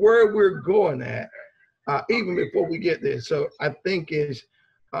where we're going at, even before we get there. So I think is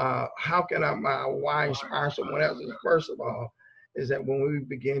how can my why inspire someone else? First of all, is that when we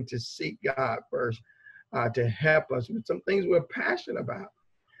begin to seek God first to help us with some things we're passionate about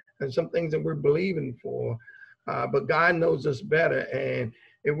and some things that we're believing for, but God knows us better. And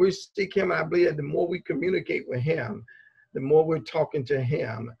if we seek Him, I believe that the more we communicate with Him, the more we're talking to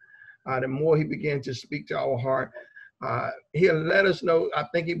Him, the more He began to speak to our heart. He'll let us know. I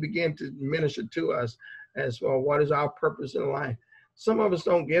think He began to minister to us as for what is our purpose in life. Some of us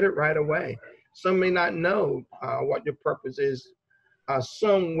don't get it right away. Some may not know what your purpose is.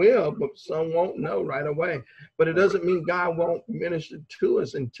 Some will, but some won't know right away. But it doesn't mean God won't minister to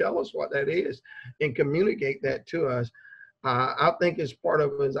us and tell us what that is and communicate that to us. I think it's part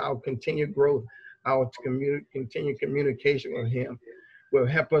of our continued growth, our continued communication with Him will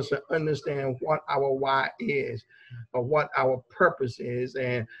help us to understand what our why is or what our purpose is.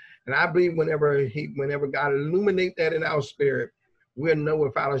 And I believe whenever God illuminate that in our spirit, we'll know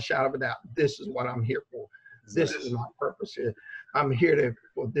without a shadow of a doubt, this is what I'm here for. This is my purpose here. I'm here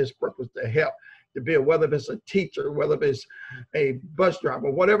for this purpose to help, to be, whether it's a teacher, whether it's a bus driver,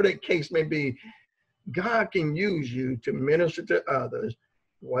 whatever the case may be, God can use you to minister to others,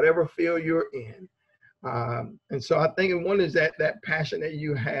 whatever field you're in. And so I think one is that passion that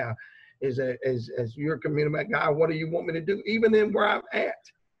you have is that as you're communicating, God, what do you want me to do? Even in where I'm at,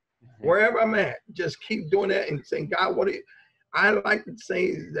 wherever I'm at, just keep doing that and saying, God, I like to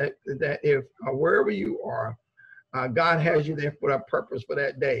say that if wherever you are, God has you there for a purpose for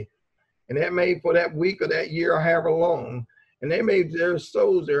that day. And that may for that week or that year or however long. And there's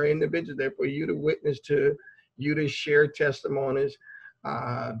souls there, individuals there for you to witness to, you to share testimonies.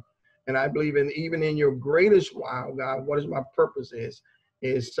 And I believe even in your greatest wow, God, what is my purpose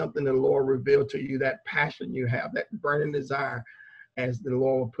is something the Lord revealed to you, that passion you have, that burning desire as the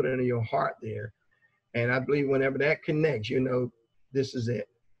Lord will put into your heart there. And I believe whenever that connects, you know, this is it.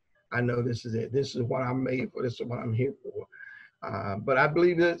 I know this is it. This is what I'm made for. This is what I'm here for. But I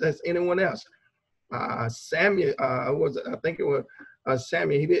believe that's anyone else. Samuel, I think it was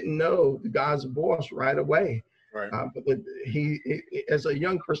Samuel. He didn't know God's voice right away. Right. But he, as a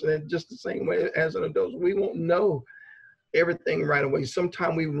young person, just the same way as an adult, we won't know everything right away.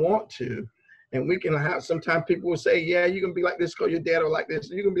 Sometimes we want to, and we can have. Sometimes people will say, "Yeah, you can be like this because your dad was like this.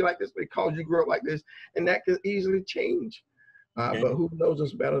 You can be like this because you grew up like this," and that can easily change. But who knows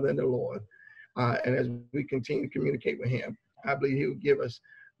us better than the Lord? And as we continue to communicate with Him, I believe He will give us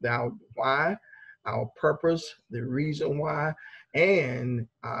our why, our purpose, the reason why, and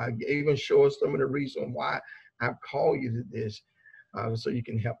even show us some of the reason why I've called you to this, so you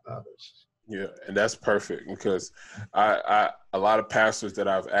can help others. Yeah, and that's perfect because a lot of pastors that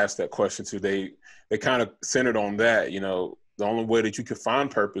I've asked that question to, they kind of centered on that. You know, the only way that you can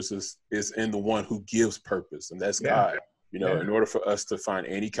find purpose is in the one who gives purpose, and that's God. You know, in order for us to find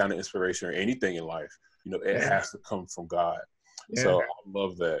any kind of inspiration or anything in life, you know, it has to come from God. So I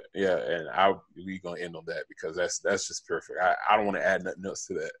love that. Yeah, and we're gonna end on that because that's just perfect. I don't want to add nothing else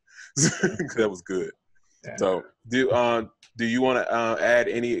to that. That was good. Yeah. So do you want to add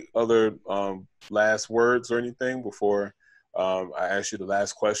any other last words or anything before I ask you the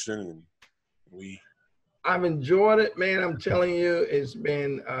last question? And I've enjoyed it, man. I'm telling you, it's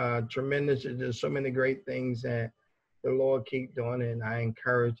been tremendous. There's so many great things that the Lord keep doing, and I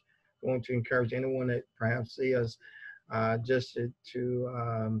want to encourage anyone that perhaps see us just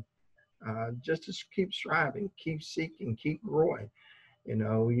to keep striving, keep seeking, keep growing. You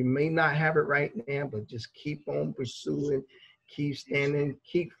know, you may not have it right now, but just keep on pursuing, keep standing,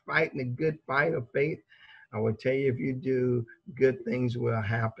 keep fighting a good fight of faith. I will tell you, if you do, good things will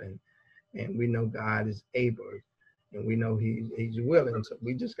happen. And we know God is able, and we know He's willing. So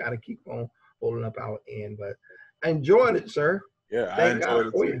we just got to keep on holding up our end. But I enjoyed it, sir. Yeah, I enjoyed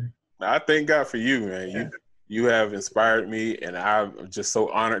it too. I thank God for you, man. Yeah. You have inspired me, and I'm just so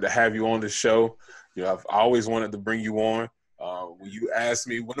honored to have you on the show. You know, I've always wanted to bring you on. When you asked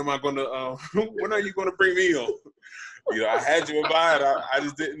me, when are you going to bring me on? You know, I had you in mind. I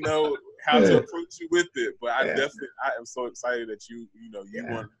just didn't know how to approach you with it. But I am so excited that you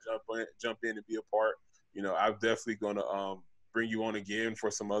want to jump in and be a part. I'm definitely going to bring you on again for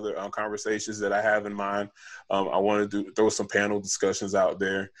some other conversations that I have in mind. I want to throw some panel discussions out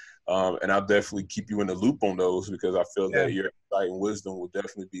there, and I'll definitely keep you in the loop on those, because I feel that your insight and wisdom will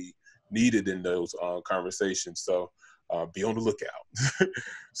definitely be needed in those conversations. So be on the lookout.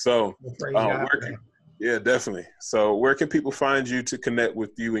 So definitely. So where can people find you to connect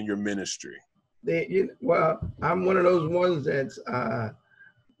with you and your ministry? Well, I'm one of those ones that's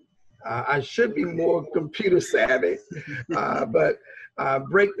I should be more computer savvy, but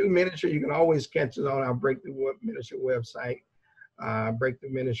Breakthrough Ministry, you can always catch us on our Breakthrough Ministry website,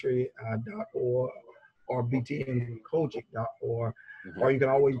 breakthroughministry.org or btmcogic.org, or you can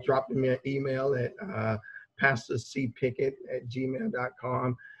always drop me an email at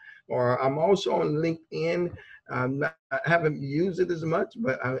pastorcpickett@gmail.com, or I'm also on LinkedIn. I haven't used it as much,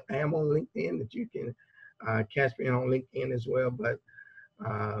 but I am on LinkedIn, that you can catch me on LinkedIn as well. But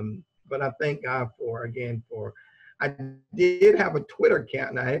I thank God I did have a Twitter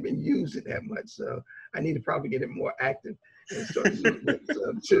account, and I haven't used it that much, so I need to probably get it more active and start using it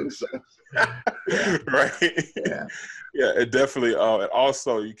too. So, right. Yeah, it definitely. And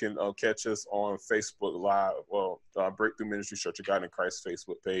also, you can catch us on Facebook Live. Well, Breakthrough Ministries Church of God in Christ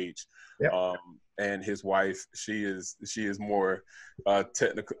Facebook page. And his wife, she is more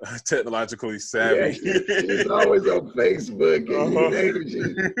technologically savvy. She's always on Facebook.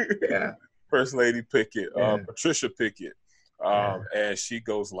 First Lady Pickett, Patricia Pickett. And she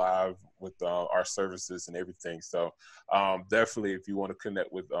goes live with our services and everything. So definitely, if you want to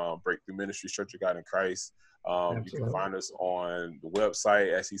connect with Breakthrough Ministries Church of God in Christ, you can find us on the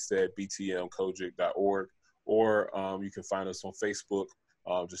website, as he said, btmcogic.org, or you can find us on Facebook.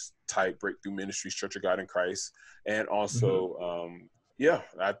 Just type Breakthrough Ministries Church of God in Christ. And also,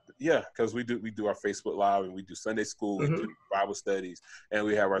 because we do our Facebook Live, and we do Sunday school, we do Bible studies, and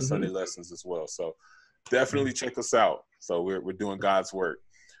we have our Sunday lessons as well. So definitely check us out. So we're doing God's work.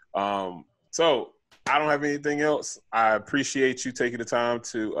 So I don't have anything else. I appreciate you taking the time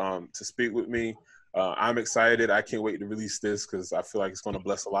to speak with me. I'm excited. I can't wait to release this, because I feel like it's going to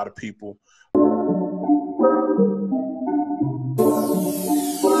bless a lot of people.